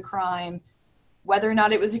recency of the crime, whether or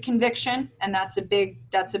not it was a conviction, and that's a big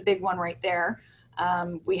one right there.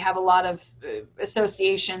 We have a lot of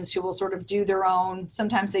associations who will sort of do their own,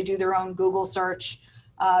 sometimes they do their own Google search.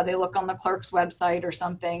 They look on the clerk's website or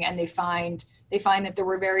something, and they find that there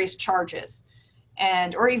were various charges.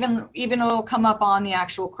 And, or even it'll come up on the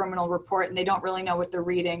actual criminal report and they don't really know what they're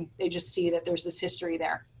reading. They just see that there's this history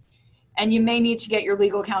there. And you may need to get your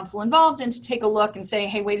legal counsel involved and to take a look and say,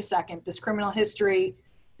 hey, wait a second, this criminal history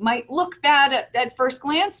might look bad at first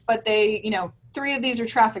glance, but they, 3 of these are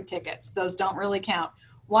traffic tickets. Those don't really count.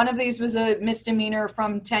 1 of these was a misdemeanor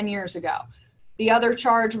from 10 years ago. The other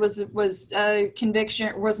charge was a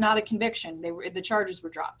conviction, was not a conviction. The charges were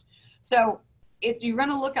dropped. So if you're going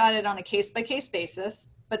to look at it on a case-by-case basis,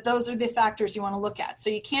 but those are the factors you want to look at. So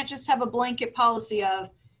you can't just have a blanket policy of,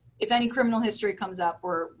 if any criminal history comes up,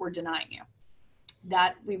 we're denying you.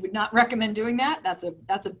 That we would not recommend doing that. That's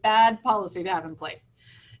a bad policy to have in place.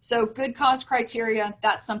 So good cause criteria,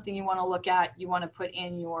 that's something you want to look at. You want to put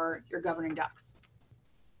in your governing docs.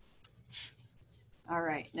 All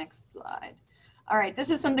right, next slide. All right, this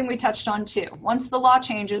is something we touched on too. Once the law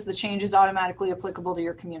changes, the change is automatically applicable to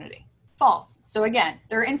your community. False. So again,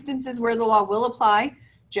 there are instances where the law will apply.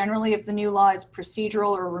 Generally, if the new law is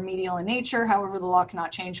procedural or remedial in nature, however, the law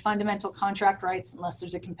cannot change fundamental contract rights unless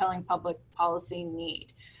there's a compelling public policy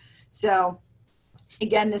need. So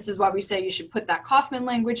again, this is why we say you should put that Kaufman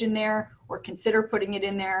language in there or consider putting it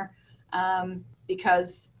in there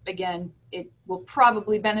because, again, it will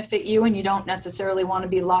probably benefit you and you don't necessarily want to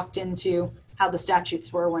be locked into how the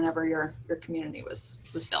statutes were whenever your community was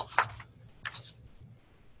built.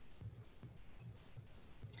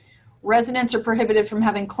 Residents are prohibited from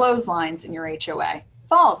having clotheslines in your HOA.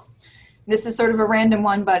 False. This is sort of a random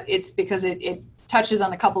one, but it's because it touches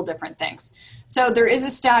on a couple different things. So there is a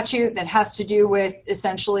statute that has to do with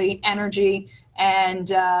essentially energy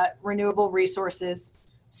and renewable resources.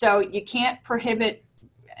 So you can't prohibit,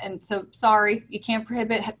 and so sorry, you can't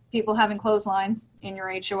prohibit people having clotheslines in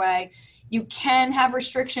your HOA. You can have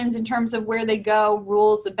restrictions in terms of where they go,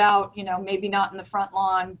 rules about, maybe not in the front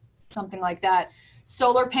lawn, something like that.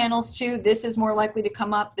 Solar panels too, this is more likely to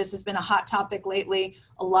come up. This has been a hot topic lately.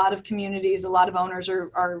 A lot of communities, a lot of owners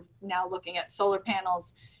are now looking at solar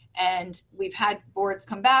panels, and we've had boards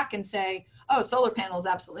come back and say, oh, solar panels,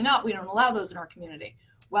 absolutely not. We don't allow those in our community.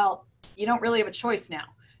 Well, you don't really have a choice now.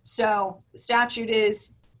 So the statute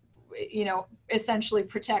is, essentially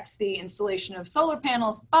protects the installation of solar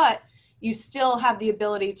panels, but you still have the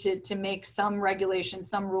ability to make some regulations,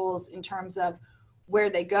 some rules in terms of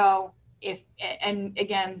where they go. And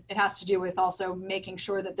again, it has to do with also making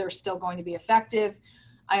sure that they're still going to be effective.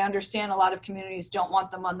 I understand a lot of communities don't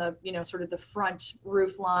want them on the, sort of the front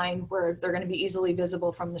roof line where they're going to be easily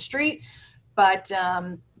visible from the street. But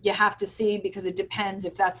you have to see, because it depends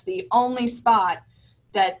if that's the only spot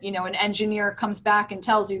that, an engineer comes back and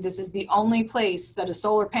tells you this is the only place that a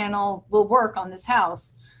solar panel will work on this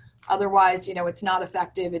house. Otherwise, it's not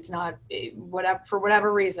effective. It's not whatever, for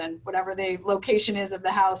whatever reason, whatever the location is of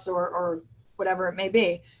the house or whatever it may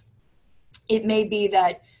be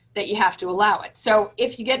that you have to allow it. So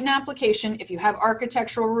if you get an application, if you have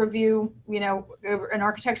architectural review, an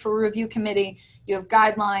architectural review committee, you have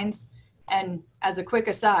guidelines. And as a quick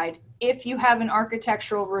aside, if you have an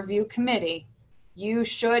architectural review committee, you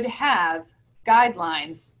should have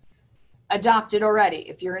guidelines adopted already.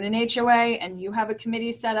 If you're in an HOA and you have a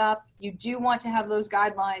committee set up, you do want to have those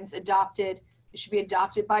guidelines adopted. It should be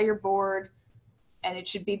adopted by your board, and it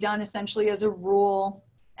should be done essentially as a rule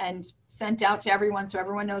and sent out to everyone so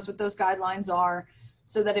everyone knows what those guidelines are,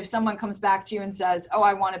 so that if someone comes back to you and says, oh,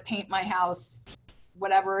 I want to paint my house,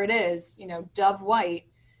 whatever it is, dove white,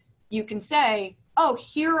 you can say, oh,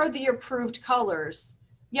 here are the approved colors.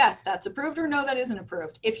 Yes, that's approved, or no, that isn't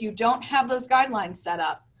approved. If you don't have those guidelines set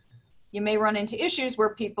up, you may run into issues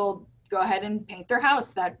where people go ahead and paint their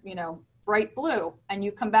house that, bright blue, and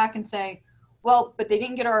you come back and say, well, but they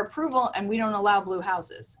didn't get our approval and we don't allow blue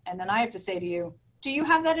houses. And then I have to say to you, do you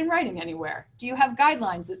have that in writing anywhere? Do you have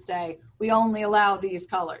guidelines that say we only allow these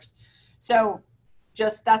colors? So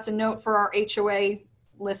just that's a note for our HOA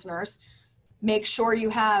listeners. Make sure you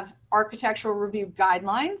have architectural review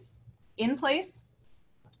guidelines in place.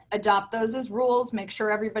 Adopt those as rules. Make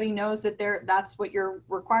sure everybody knows that that's what your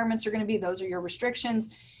requirements are going to be. Those are your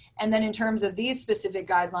restrictions. And then in terms of these specific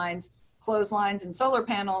guidelines, clotheslines and solar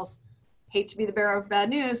panels, hate to be the bearer of bad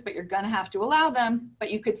news, but you're going to have to allow them,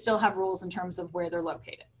 but you could still have rules in terms of where they're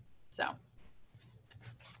located. So,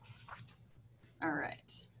 all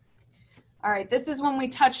right. All right, this is one we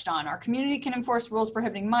touched on. Our community can enforce rules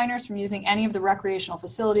prohibiting minors from using any of the recreational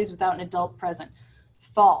facilities without an adult present.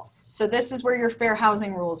 False. So this is where your fair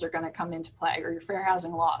housing rules are going to come into play, or your fair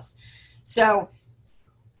housing laws. So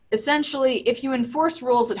essentially, if you enforce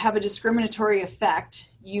rules that have a discriminatory effect,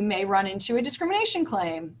 you may run into a discrimination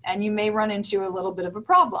claim, and you may run into a little bit of a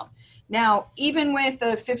problem. Now, even with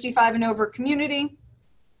a 55 and over community,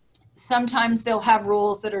 sometimes they'll have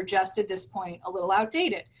rules that are just at this point a little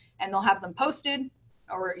outdated, and they'll have them posted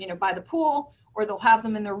or, by the pool, or they'll have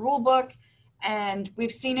them in their rule book. And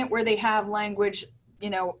we've seen it where they have language,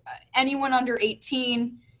 anyone under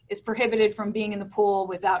 18 is prohibited from being in the pool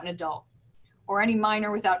without an adult, or any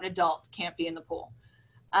minor without an adult can't be in the pool.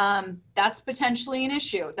 That's potentially an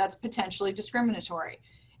issue. That's potentially discriminatory.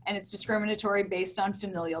 And it's discriminatory based on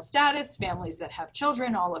familial status, families that have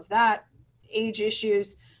children, all of that, age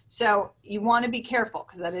issues. So you want to be careful,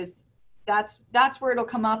 because that's where it'll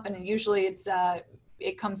come up, and usually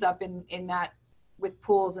it comes up in that with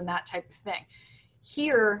pools and that type of thing.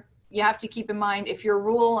 Here, you have to keep in mind, if your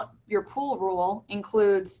pool rule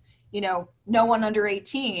includes, no one under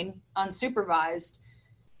 18 unsupervised,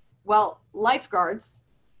 well, lifeguards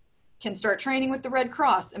can start training with the Red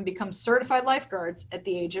Cross and become certified lifeguards at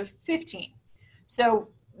the age of 15. So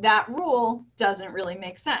that rule doesn't really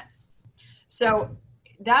make sense. So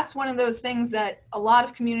that's one of those things that a lot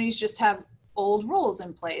of communities just have old rules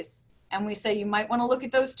in place. And we say you might want to look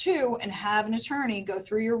at those too and have an attorney go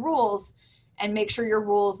through your rules and make sure your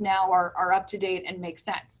rules now are up to date and make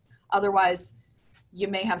sense. Otherwise, you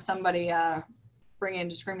may have somebody bring in a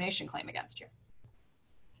discrimination claim against you.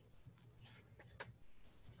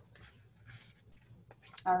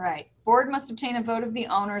 All right, board must obtain a vote of the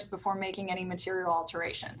owners before making any material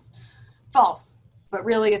alterations. False, but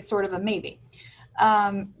really it's sort of a maybe.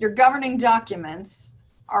 Your governing documents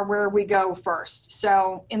are where we go first.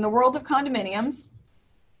 So in the world of condominiums,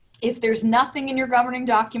 if there's nothing in your governing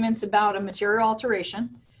documents about a material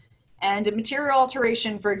alteration, and a material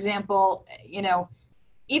alteration, for example,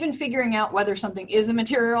 even figuring out whether something is a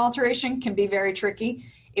material alteration can be very tricky.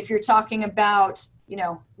 If you're talking about,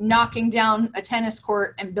 knocking down a tennis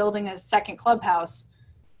court and building a second clubhouse,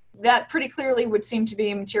 that pretty clearly would seem to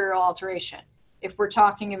be a material alteration. If we're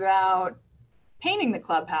talking about painting the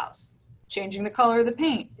clubhouse, changing the color of the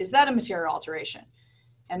paint, is that a material alteration?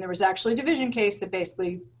 And there was actually a division case that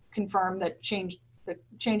basically confirmed that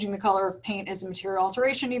changing the color of paint is a material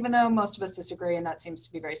alteration, even though most of us disagree, and that seems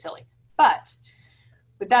to be very silly. But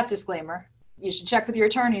with that disclaimer, you should check with your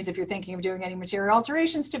attorneys if you're thinking of doing any material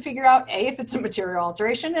alterations to figure out A, if it's a material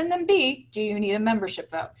alteration, and then B, do you need a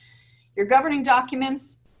membership vote? Your governing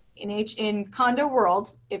documents in condo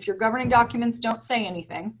world, if your governing documents don't say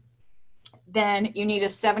anything, then you need a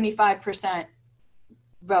 75%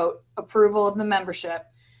 vote approval of the membership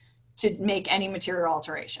to make any material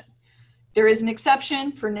alteration. There is an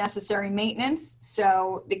exception for necessary maintenance.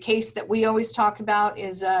 So the case that we always talk about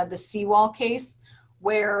is the seawall case,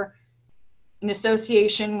 where an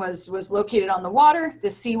association was located on the water, the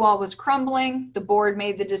seawall was crumbling, the board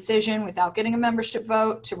made the decision without getting a membership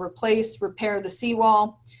vote to repair the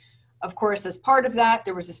seawall. Of course, as part of that,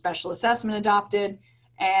 there was a special assessment adopted,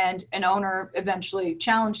 and an owner eventually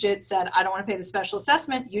challenged it, said, I don't want to pay the special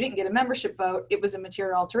assessment, you didn't get a membership vote, it was a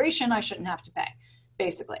material alteration, I shouldn't have to pay,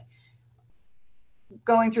 basically.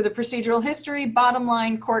 Going through the procedural history, bottom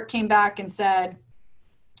line, court came back and said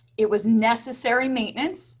it was necessary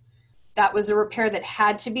maintenance. That was a repair that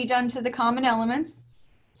had to be done to the common elements.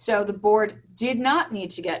 So the board did not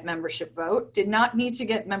need to get membership vote, did not need to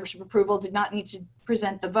get membership approval, did not need to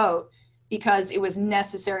present the vote, because it was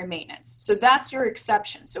necessary maintenance. So that's your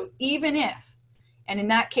exception. So even if, and in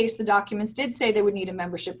that case, the documents did say they would need a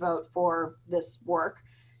membership vote for this work,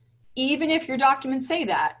 even if your documents say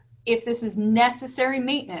that, if this is necessary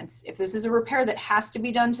maintenance, if this is a repair that has to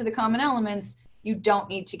be done to the common elements, you don't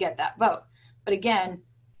need to get that vote. But again,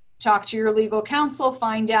 talk to your legal counsel,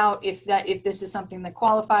 find out if this is something that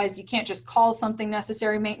qualifies. You can't just call something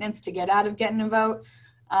necessary maintenance to get out of getting a vote.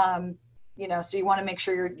 So you want to make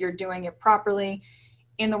sure you're doing it properly.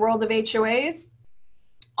 In the world of HOAs,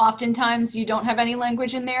 oftentimes you don't have any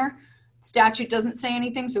language in there. Statute doesn't say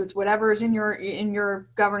anything, so it's whatever is in your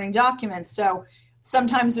governing documents. So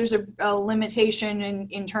sometimes there's a limitation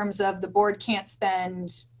in terms of the board can't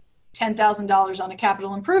spend $10,000 on a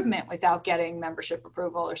capital improvement without getting membership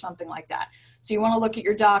approval or something like that. So you want to look at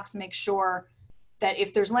your docs, make sure that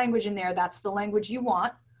if there's language in there, that's the language you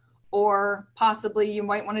want, or possibly you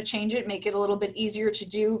might want to change it, make it a little bit easier to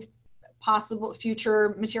do possible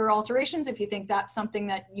future material alterations if you think that's something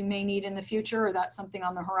that you may need in the future or that's something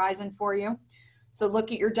on the horizon for you. So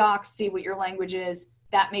look at your docs, see what your language is,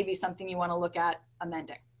 that may be something you want to look at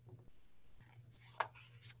amending.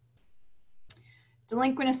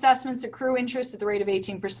 Delinquent assessments accrue interest at the rate of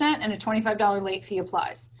 18% and a $25 late fee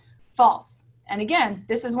applies. False. And again,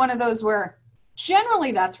 this is one of those where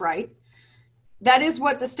generally that's right. That is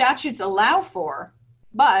what the statutes allow for,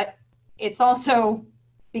 but it's also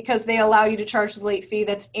because they allow you to charge the late fee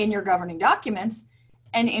that's in your governing documents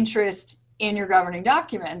and interest in your governing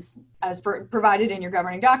documents as provided in your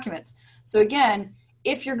governing documents. So again,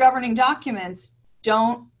 if your governing documents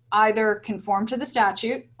don't either conform to the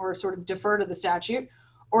statute or sort of defer to the statute,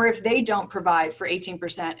 or if they don't provide for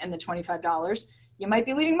 18% and the $25, you might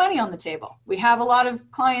be leaving money on the table. We have a lot of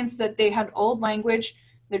clients that they had old language,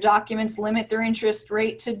 their documents limit their interest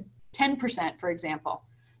rate to 10%, for example.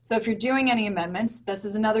 So if you're doing any amendments, this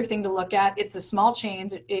is another thing to look at. It's a small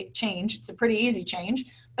change. It's a pretty easy change,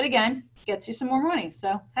 but again, gets you some more money.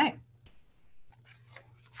 So, hey.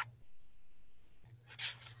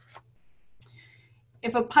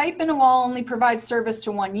 If a pipe in a wall only provides service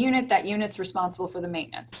to one unit, that unit's responsible for the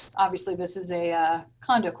maintenance. Obviously, this is a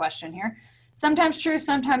condo question here. Sometimes true,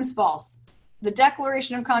 sometimes false. The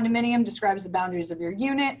declaration of condominium describes the boundaries of your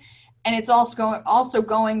unit, and it's also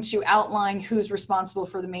going to outline who's responsible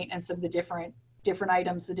for the maintenance of the different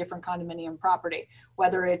items, the different condominium property,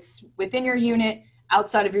 whether it's within your unit,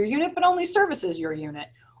 outside of your unit, but only services your unit,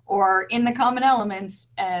 or in the common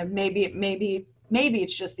elements, maybe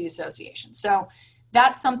it's just the association. So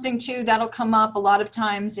that's something too that'll come up a lot of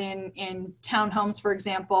times in townhomes, for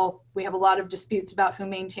example. We have a lot of disputes about who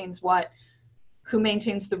maintains what, who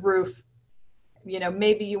maintains the roof. You know,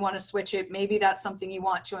 maybe you want to switch it. Maybe that's something you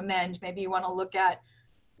want to amend. Maybe you want to look at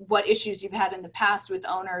what issues you've had in the past with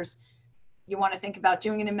owners. You want to think about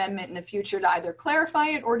doing an amendment in the future to either clarify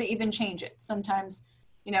it or to even change it. Sometimes,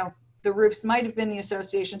 you know, the roofs might have been the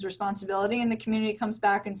association's responsibility and the community comes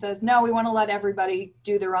back and says, no, we want to let everybody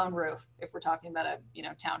do their own roof if we're talking about a, you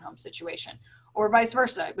know, townhome situation, or vice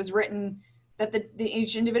versa. It was written that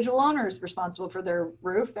each individual owner is responsible for their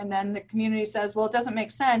roof. And then the community says, well, it doesn't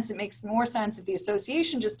make sense. It makes more sense if the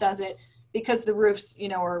association just does it because the roofs, you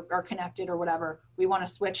know, are connected or whatever. We want to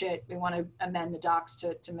switch it. We want to amend the docs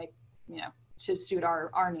to make, you know, to suit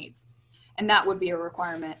our needs. And that would be a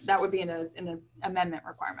requirement. That would be an amendment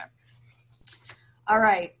requirement. All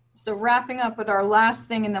right, so wrapping up with our last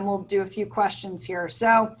thing, and then we'll do a few questions here.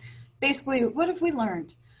 So basically, what have we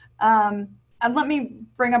learned? And let me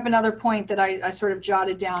bring up another point that I sort of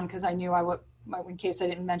jotted down because I knew in case I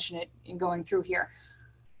didn't mention it in going through here.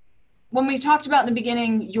 When we talked about in the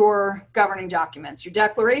beginning, your governing documents, your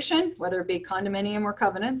declaration, whether it be condominium or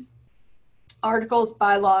covenants, articles,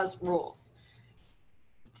 bylaws, rules.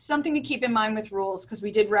 Something to keep in mind with rules, because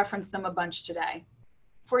we did reference them a bunch today.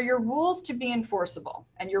 For your rules to be enforceable,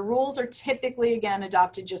 and your rules are typically, again,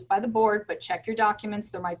 adopted just by the board, but check your documents.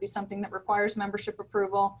 There might be something that requires membership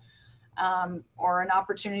approval or an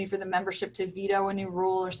opportunity for the membership to veto a new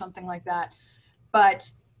rule or something like that. But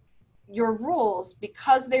your rules,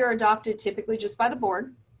 because they are adopted typically just by the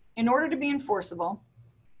board, in order to be enforceable,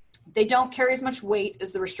 they don't carry as much weight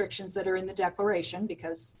as the restrictions that are in the declaration,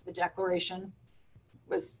 because the declaration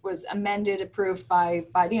was amended, approved by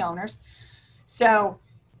the owners. So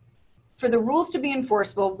for the rules to be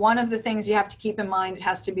enforceable, one of the things you have to keep in mind, it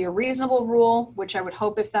has to be a reasonable rule, which I would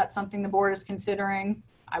hope, if that's something the board is considering,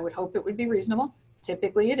 I would hope it would be reasonable.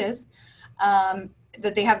 Typically it is.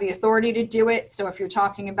 That they have the authority to do it. So if you're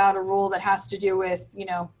talking about a rule that has to do with, you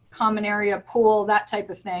know, common area, pool, that type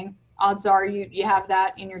of thing, odds are you have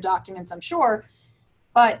that in your documents, I'm sure.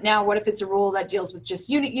 But now what if it's a rule that deals with just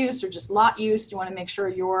unit use or just lot use? You want to make sure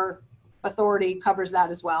your authority covers that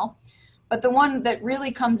as well. But the one that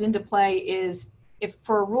really comes into play is, if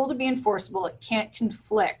for a rule to be enforceable, it can't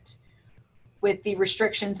conflict with the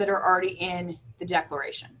restrictions that are already in the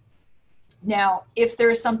declaration. Now, if there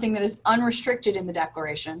is something that is unrestricted in the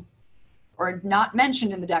declaration or not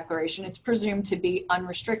mentioned in the declaration, it's presumed to be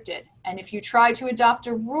unrestricted. And if you try to adopt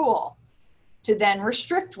a rule to then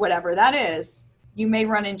restrict whatever that is, you may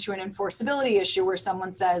run into an enforceability issue where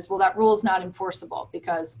someone says, well, that rule is not enforceable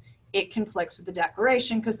because it conflicts with the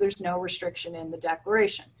declaration because there's no restriction in the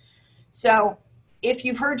declaration. So if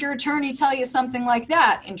you've heard your attorney tell you something like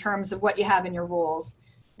that in terms of what you have in your rules,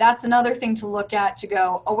 that's another thing to look at to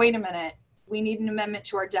go, oh, wait a minute, we need an amendment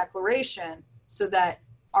to our declaration so that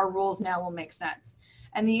our rules now will make sense.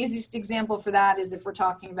 And the easiest example for that is if we're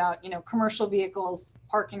talking about, you know, commercial vehicles,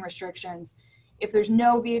 parking restrictions. If there's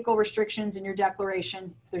no vehicle restrictions in your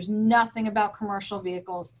declaration, if there's nothing about commercial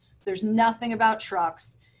vehicles, if there's nothing about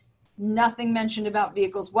trucks, nothing mentioned about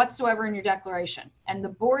vehicles whatsoever in your declaration, and the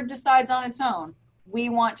board decides on its own, we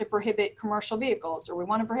want to prohibit commercial vehicles, or we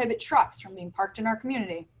want to prohibit trucks from being parked in our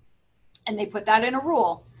community, and they put that in a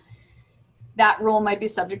rule, that rule might be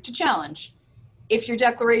subject to challenge. If your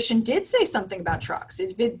declaration did say something about trucks,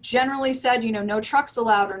 if it generally said, you know, no trucks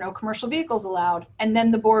allowed or no commercial vehicles allowed, and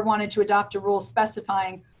then the board wanted to adopt a rule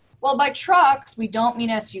specifying, well, by trucks, we don't mean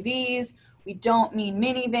SUVs, we don't mean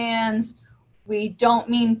minivans, we don't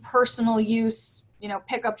mean personal use, you know,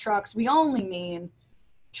 pickup trucks, we only mean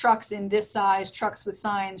trucks in this size, trucks with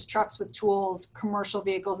signs, trucks with tools, commercial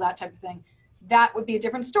vehicles, that type of thing. That would be a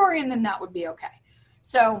different story, and then that would be okay.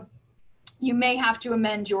 So you may have to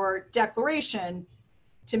amend your declaration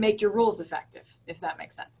to make your rules effective, if that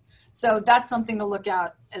makes sense. So that's something to look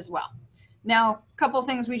at as well. Now, a couple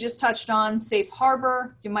things we just touched on: safe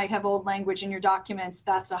harbor. You might have old language in your documents.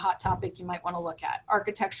 That's a hot topic you might want to look at.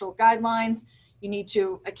 Architectural guidelines. You need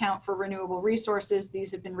to account for renewable resources.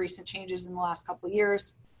 These have been recent changes in the last couple of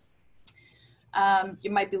years. You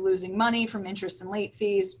might be losing money from interest and late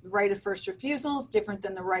fees. Right of first refusal is different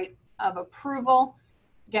than the right of approval.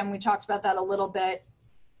 Again, we talked about that a little bit,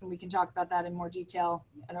 and we can talk about that in more detail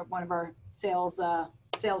at one of our sales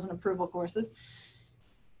and approval courses.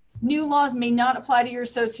 New laws may not apply to your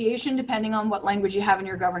association depending on what language you have in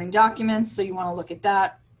your governing documents, so you want to look at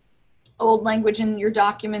that. Old language in your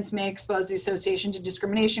documents may expose the association to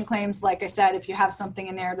discrimination claims. Like I said, if you have something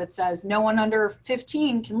in there that says no one under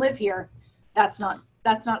 15 can live here, that's not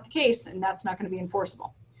the case, and that's not going to be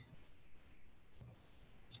enforceable.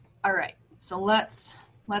 All right, so let's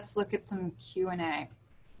look at some Q&A.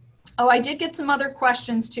 Oh, I did get some other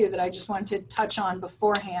questions too that I just wanted to touch on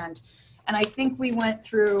beforehand, and I think we went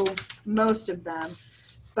through most of them,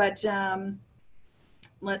 but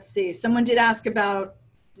let's see. Someone did ask about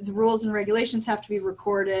the rules and regulations have to be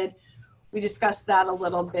recorded. We discussed that a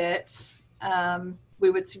little bit. We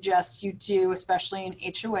would suggest you do, especially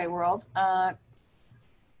in HOA world.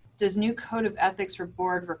 Does new code of ethics for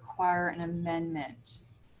board require an amendment?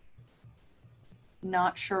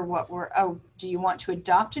 Not sure what do you want to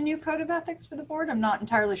adopt a new code of ethics for the board? I'm not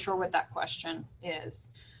entirely sure what that question is.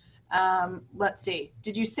 Let's see.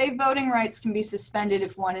 Did you say voting rights can be suspended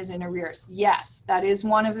if one is in arrears? Yes, that is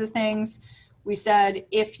one of the things. We said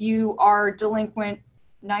if you are delinquent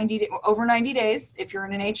over 90 days, if you're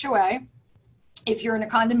in an HOA, if you're in a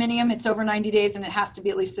condominium, it's over 90 days and it has to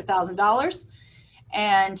be at least $1,000.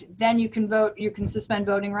 And then you can vote, you can suspend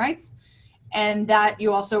voting rights. And that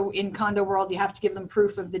you also, in condo world, you have to give them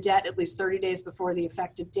proof of the debt at least 30 days before the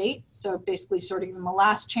effective date. So basically sort of give them a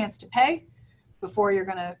last chance to pay before you're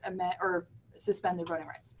going to amend or suspend their voting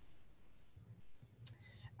rights.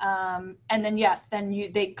 And then yes, then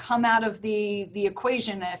they come out of the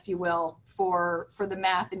equation, if you will, for the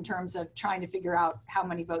math in terms of trying to figure out how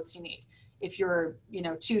many votes you need. If you're,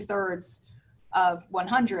 2/3 of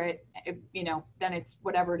 100, then it's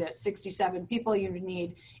whatever it is, 67 people you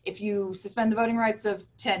need. If you suspend the voting rights of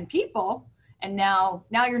 10 people, and now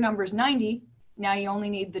your number is 90, now you only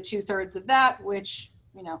need the 2/3 of that, which,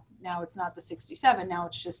 now it's not the 67, now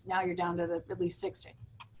it's just, now you're down to at least 60.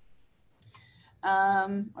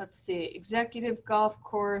 Let's see, executive golf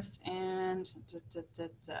course and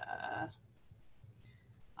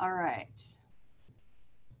all right.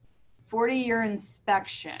 40-year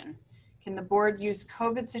inspection. Can the board use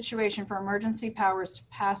COVID situation for emergency powers to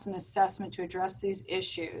pass an assessment to address these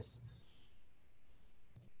issues?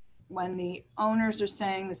 When the owners are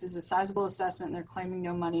saying this is a sizable assessment and they're claiming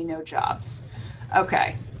no money, no jobs.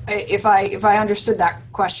 Okay, if I understood that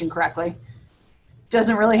question correctly,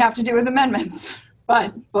 doesn't really have to do with amendments,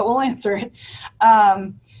 but we'll answer it.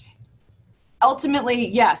 Ultimately,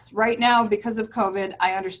 yes, right now, because of COVID,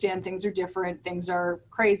 I understand things are different. Things are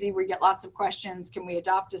crazy. We get lots of questions. Can we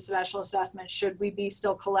adopt a special assessment? Should we be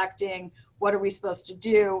still collecting? What are we supposed to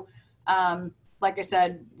do? Like I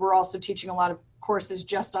said, we're also teaching a lot of courses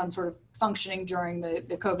just on sort of functioning during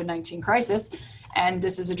the COVID-19 crisis. And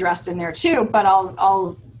this is addressed in there too, but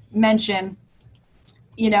I'll mention,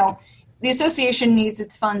 the association needs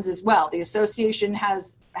its funds as well. The association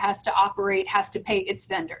has to operate, has to pay its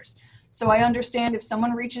vendors. So I understand if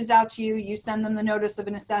someone reaches out to you, you send them the notice of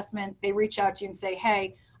an assessment, they reach out to you and say,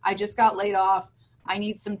 hey, I just got laid off. I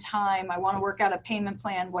need some time. I want to work out a payment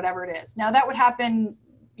plan, whatever it is. Now that would happen,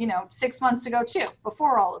 6 months ago too,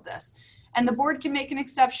 before all of this. And the board can make an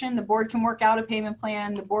exception. The board can work out a payment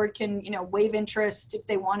plan. The board can, waive interest if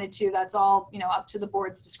they wanted to. That's all, up to the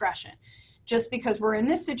board's discretion. Just because we're in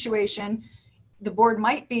this situation, the board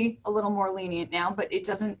might be a little more lenient now, but it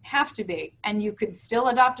doesn't have to be. And you could still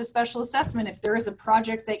adopt a special assessment if there is a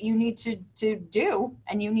project that you need to do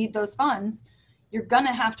and you need those funds, you're going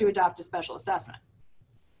to have to adopt a special assessment.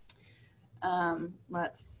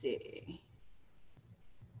 Let's see.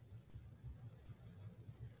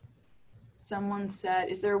 Someone said,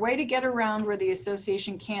 is there a way to get around where the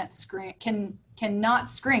association cannot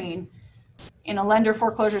screen in a lender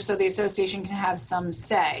foreclosure so the association can have some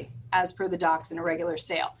say as per the docs in a regular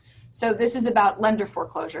sale? So this is about lender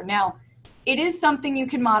foreclosure. Now, it is something you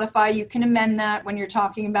can modify. You can amend that when you're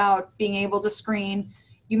talking about being able to screen.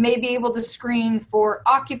 You may be able to screen for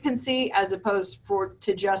occupancy as opposed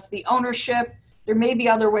to just the ownership. There may be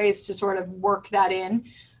other ways to sort of work that in.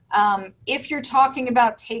 If you're talking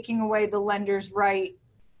about taking away the lender's right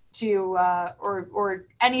to, or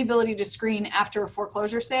any ability to screen after a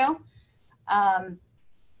foreclosure sale,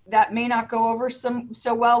 that may not go over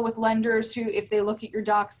so well with lenders who, if they look at your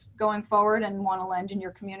docs going forward and want to lend in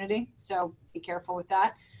your community. So be careful with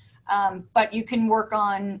that. But you can work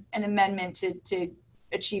on an amendment to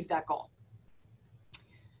achieve that goal.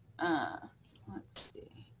 Let's see.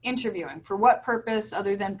 Interviewing. For what purpose,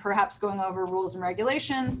 other than perhaps going over rules and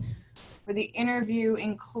regulations? Would the interview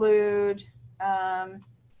include, I'm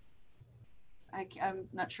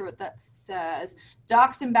not sure what that says.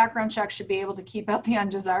 Docs and background checks should be able to keep out the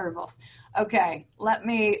undesirables. Okay, let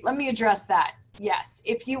me address that. Yes,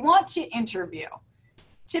 if you want to interview,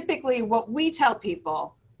 typically what we tell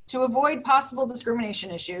people to avoid possible discrimination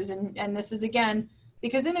issues, and this is again,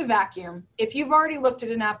 because in a vacuum, if you've already looked at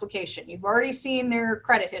an application, you've already seen their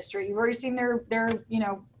credit history, you've already seen their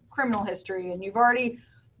criminal history, and you've already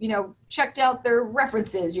checked out their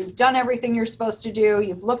references, you've done everything you're supposed to do,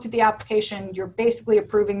 you've looked at the application, you're basically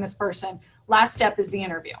approving this person. Last step is the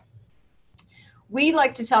interview. We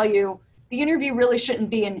like to tell you the interview really shouldn't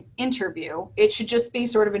be an interview. It should just be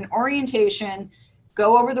sort of an orientation,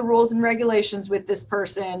 go over the rules and regulations with this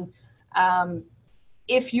person.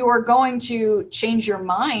 If you're going to change your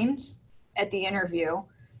mind at the interview,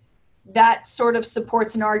 that sort of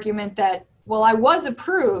supports an argument that, well, I was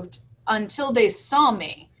approved until they saw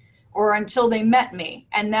me or until they met me.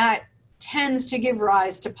 And that tends to give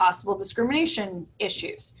rise to possible discrimination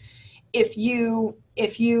issues. If you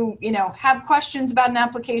have questions about an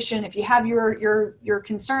application, if you have your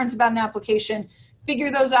concerns about an application,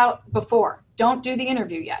 figure those out before. Don't do the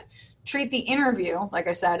interview yet. Treat the interview, like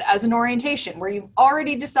I said, as an orientation where you've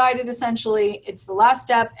already decided essentially it's the last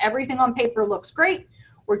step. Everything on paper looks great.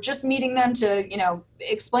 We're just meeting them to,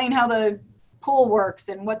 explain how the pool works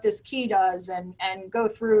and what this key does and go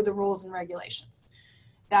through the rules and regulations.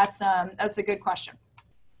 That's a good question.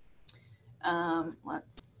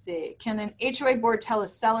 Let's see. Can an HOA board tell a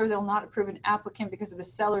seller they'll not approve an applicant because of a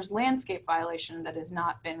seller's landscape violation that has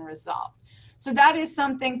not been resolved? So that is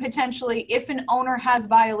something potentially, if an owner has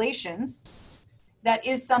violations, that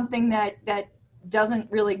is something that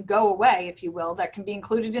doesn't really go away, if you will, that can be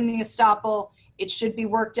included in the estoppel. It should be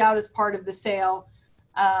worked out as part of the sale.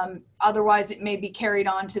 Otherwise, it may be carried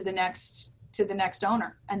on to the next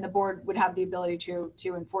owner, and the board would have the ability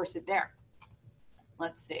to enforce it there.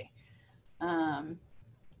 Let's see.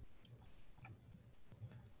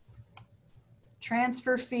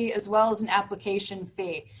 Transfer fee as well as an application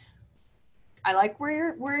fee. I like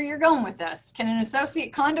where you're going with this. Can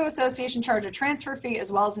an condo association charge a transfer fee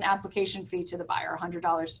as well as an application fee to the buyer,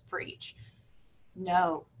 $100 for each?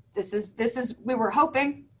 No, this is we were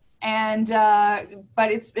hoping, and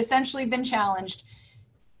but it's essentially been challenged.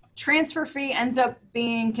 Transfer fee ends up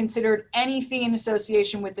being considered any fee in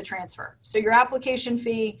association with the transfer. So your application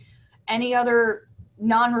fee, any other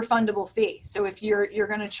non-refundable fee. So if you're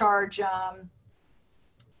going to charge,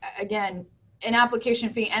 again, an application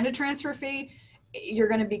fee and a transfer fee, you're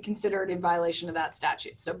going to be considered in violation of that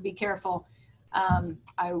statute. So be careful.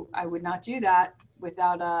 I would not do that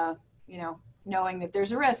without, knowing that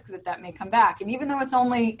there's a risk that may come back. And even though it's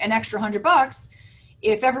only an extra $100,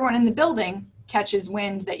 if everyone in the building catches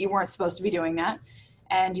wind that you weren't supposed to be doing that,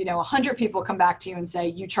 and 100 people come back to you and say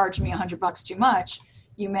you charged me $100 too much,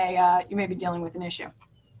 you may be dealing with an issue.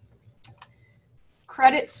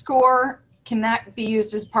 Credit score, can that be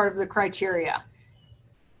used as part of the criteria?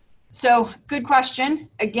 So good question.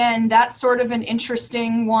 Again, that's sort of an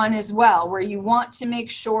interesting one as well, where you want to make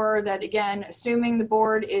sure that, again, assuming the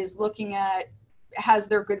board is looking at, has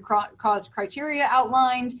their good cause criteria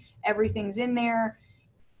outlined, everything's in there,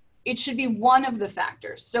 it should be one of the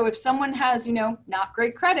factors. So if someone has, not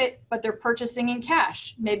great credit, but they're purchasing in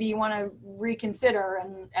cash, maybe you want to reconsider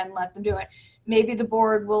and let them do it. Maybe the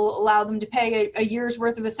board will allow them to pay a year's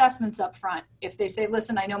worth of assessments up front. If they say,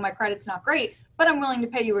 listen, I know my credit's not great, but I'm willing to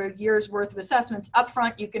pay you a year's worth of assessments up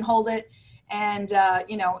front, you can hold it, and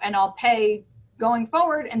and I'll pay going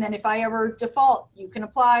forward. And then if I ever default, you can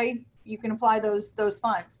apply those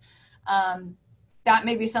funds. That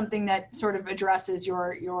may be something that sort of addresses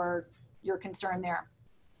your concern there.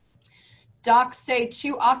 Docs say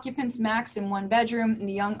 2 occupants max in 1 bedroom and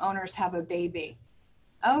the young owners have a baby.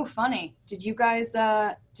 Oh, funny. Did you guys,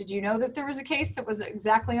 did you know that there was a case that was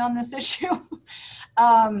exactly on this issue?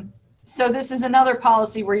 So this is another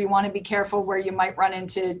policy where you want to be careful where you might run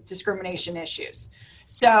into discrimination issues.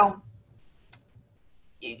 So,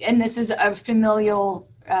 and this is a familial,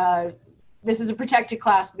 this is a protected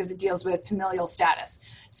class because it deals with familial status.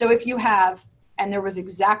 So if you have, and there was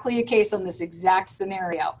exactly a case on this exact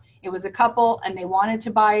scenario, it was a couple and they wanted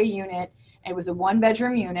to buy a unit. It was a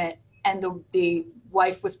 1-bedroom unit and the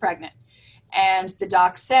wife was pregnant. And the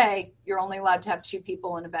docs say you're only allowed to have 2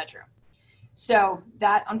 people in a bedroom. So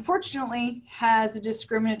that unfortunately has a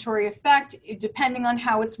discriminatory effect depending on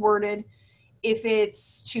how it's worded. If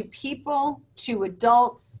it's 2 people, 2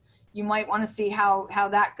 adults, you might want to see how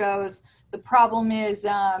that goes. The problem is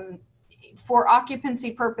for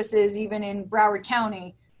occupancy purposes, even in Broward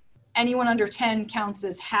County, anyone under 10 counts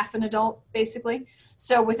as half an adult, basically.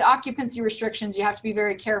 So with occupancy restrictions, you have to be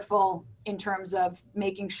very careful in terms of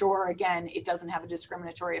making sure, again, it doesn't have a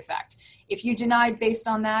discriminatory effect. If you denied based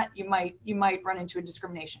on that, you might run into a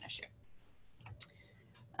discrimination issue.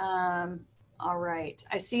 All right,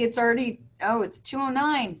 I see it's already, oh, it's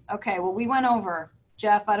 2:09. Okay, well, we went over.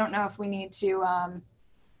 Jeff, I don't know if we need to,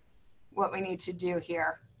 what we need to do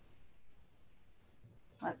here.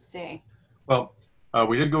 Let's see. Well,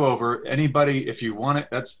 we did go over. Anybody, if you want it,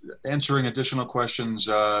 that's answering additional questions.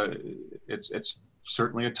 It's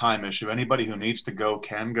certainly a time issue. Anybody who needs to go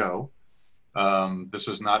can go. This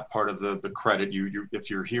is not part of the credit.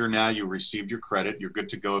 If you're here now, you received your credit. You're good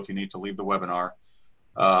to go if you need to leave the webinar.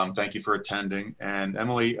 Thank you for attending. And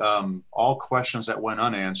Emily, all questions that went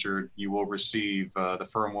unanswered, you will receive, the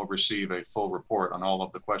firm will receive a full report on all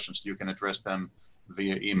of the questions. You can address them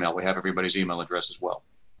via email. We have everybody's email address as well.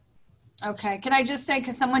 Okay, can I just say,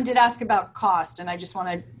 because someone did ask about cost, and I just want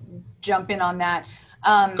to jump in on that.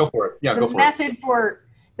 Go for it. Yeah, go for it.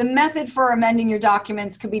 The method for amending your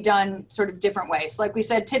documents could be done sort of different ways. Like we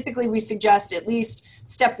said, typically we suggest at least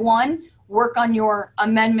step 1, work on your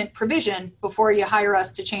amendment provision before you hire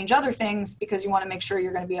us to change other things, because you want to make sure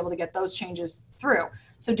you're going to be able to get those changes through.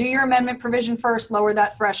 So do your amendment provision first, lower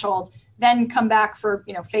that threshold, then come back for,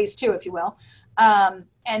 phase 2, if you will.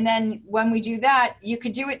 And then when we do that, you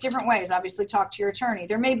could do it different ways. Obviously, talk to your attorney.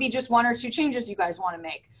 There may be just 1 or 2 changes you guys want to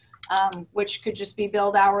make, which could just be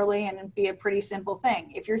billed hourly and be a pretty simple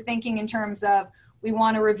thing. If you're thinking in terms of, we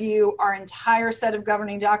want to review our entire set of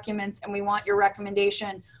governing documents and we want your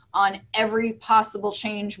recommendation on every possible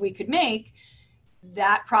change we could make,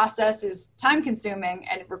 that process is time consuming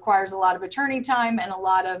and it requires a lot of attorney time and a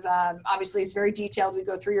lot of, obviously it's very detailed. We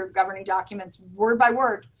go through your governing documents word by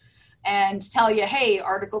word and tell you, hey,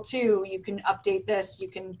 Article 2, you can update this, you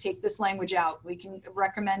can take this language out, we can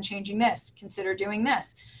recommend changing this, consider doing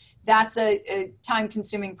this. That's a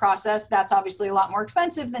time-consuming process. That's obviously a lot more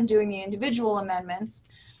expensive than doing the individual amendments.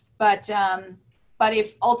 But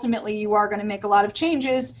if ultimately you are going to make a lot of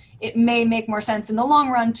changes, it may make more sense in the long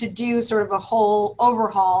run to do sort of a whole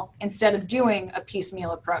overhaul instead of doing a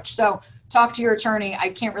piecemeal approach. So talk to your attorney. I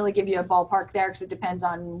can't really give you a ballpark there because it depends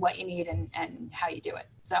on what you need and how you do it.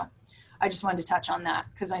 So I just wanted to touch on that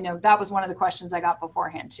because I know that was one of the questions I got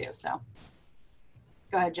beforehand too. So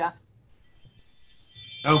go ahead, Jeff.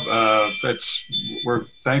 No,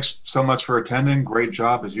 thanks so much for attending. Great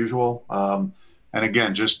job as usual. And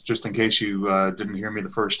again, just in case you didn't hear me the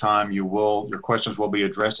first time, your questions will be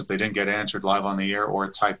addressed if they didn't get answered live on the air or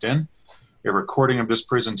typed in. A recording of this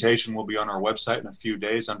presentation will be on our website in a few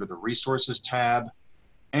days under the resources tab.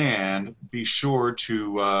 And be sure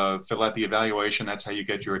to fill out the evaluation. That's how you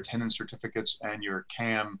get your attendance certificates and your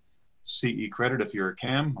CAM CE credit if you're a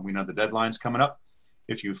CAM. We know the deadline's coming up.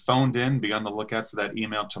 If you phoned in, be on the lookout for that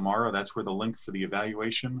email tomorrow. That's where the link for the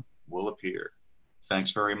evaluation will appear.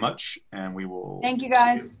 Thanks very much, and we will. Thank you,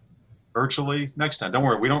 guys. See you virtually next time. Don't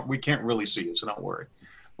worry, we can't really see you, so don't worry.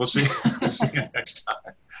 We'll see you next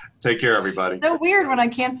time. Take care, everybody. It's so weird when I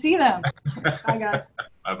can't see them. Bye, guys.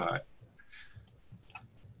 Bye-bye.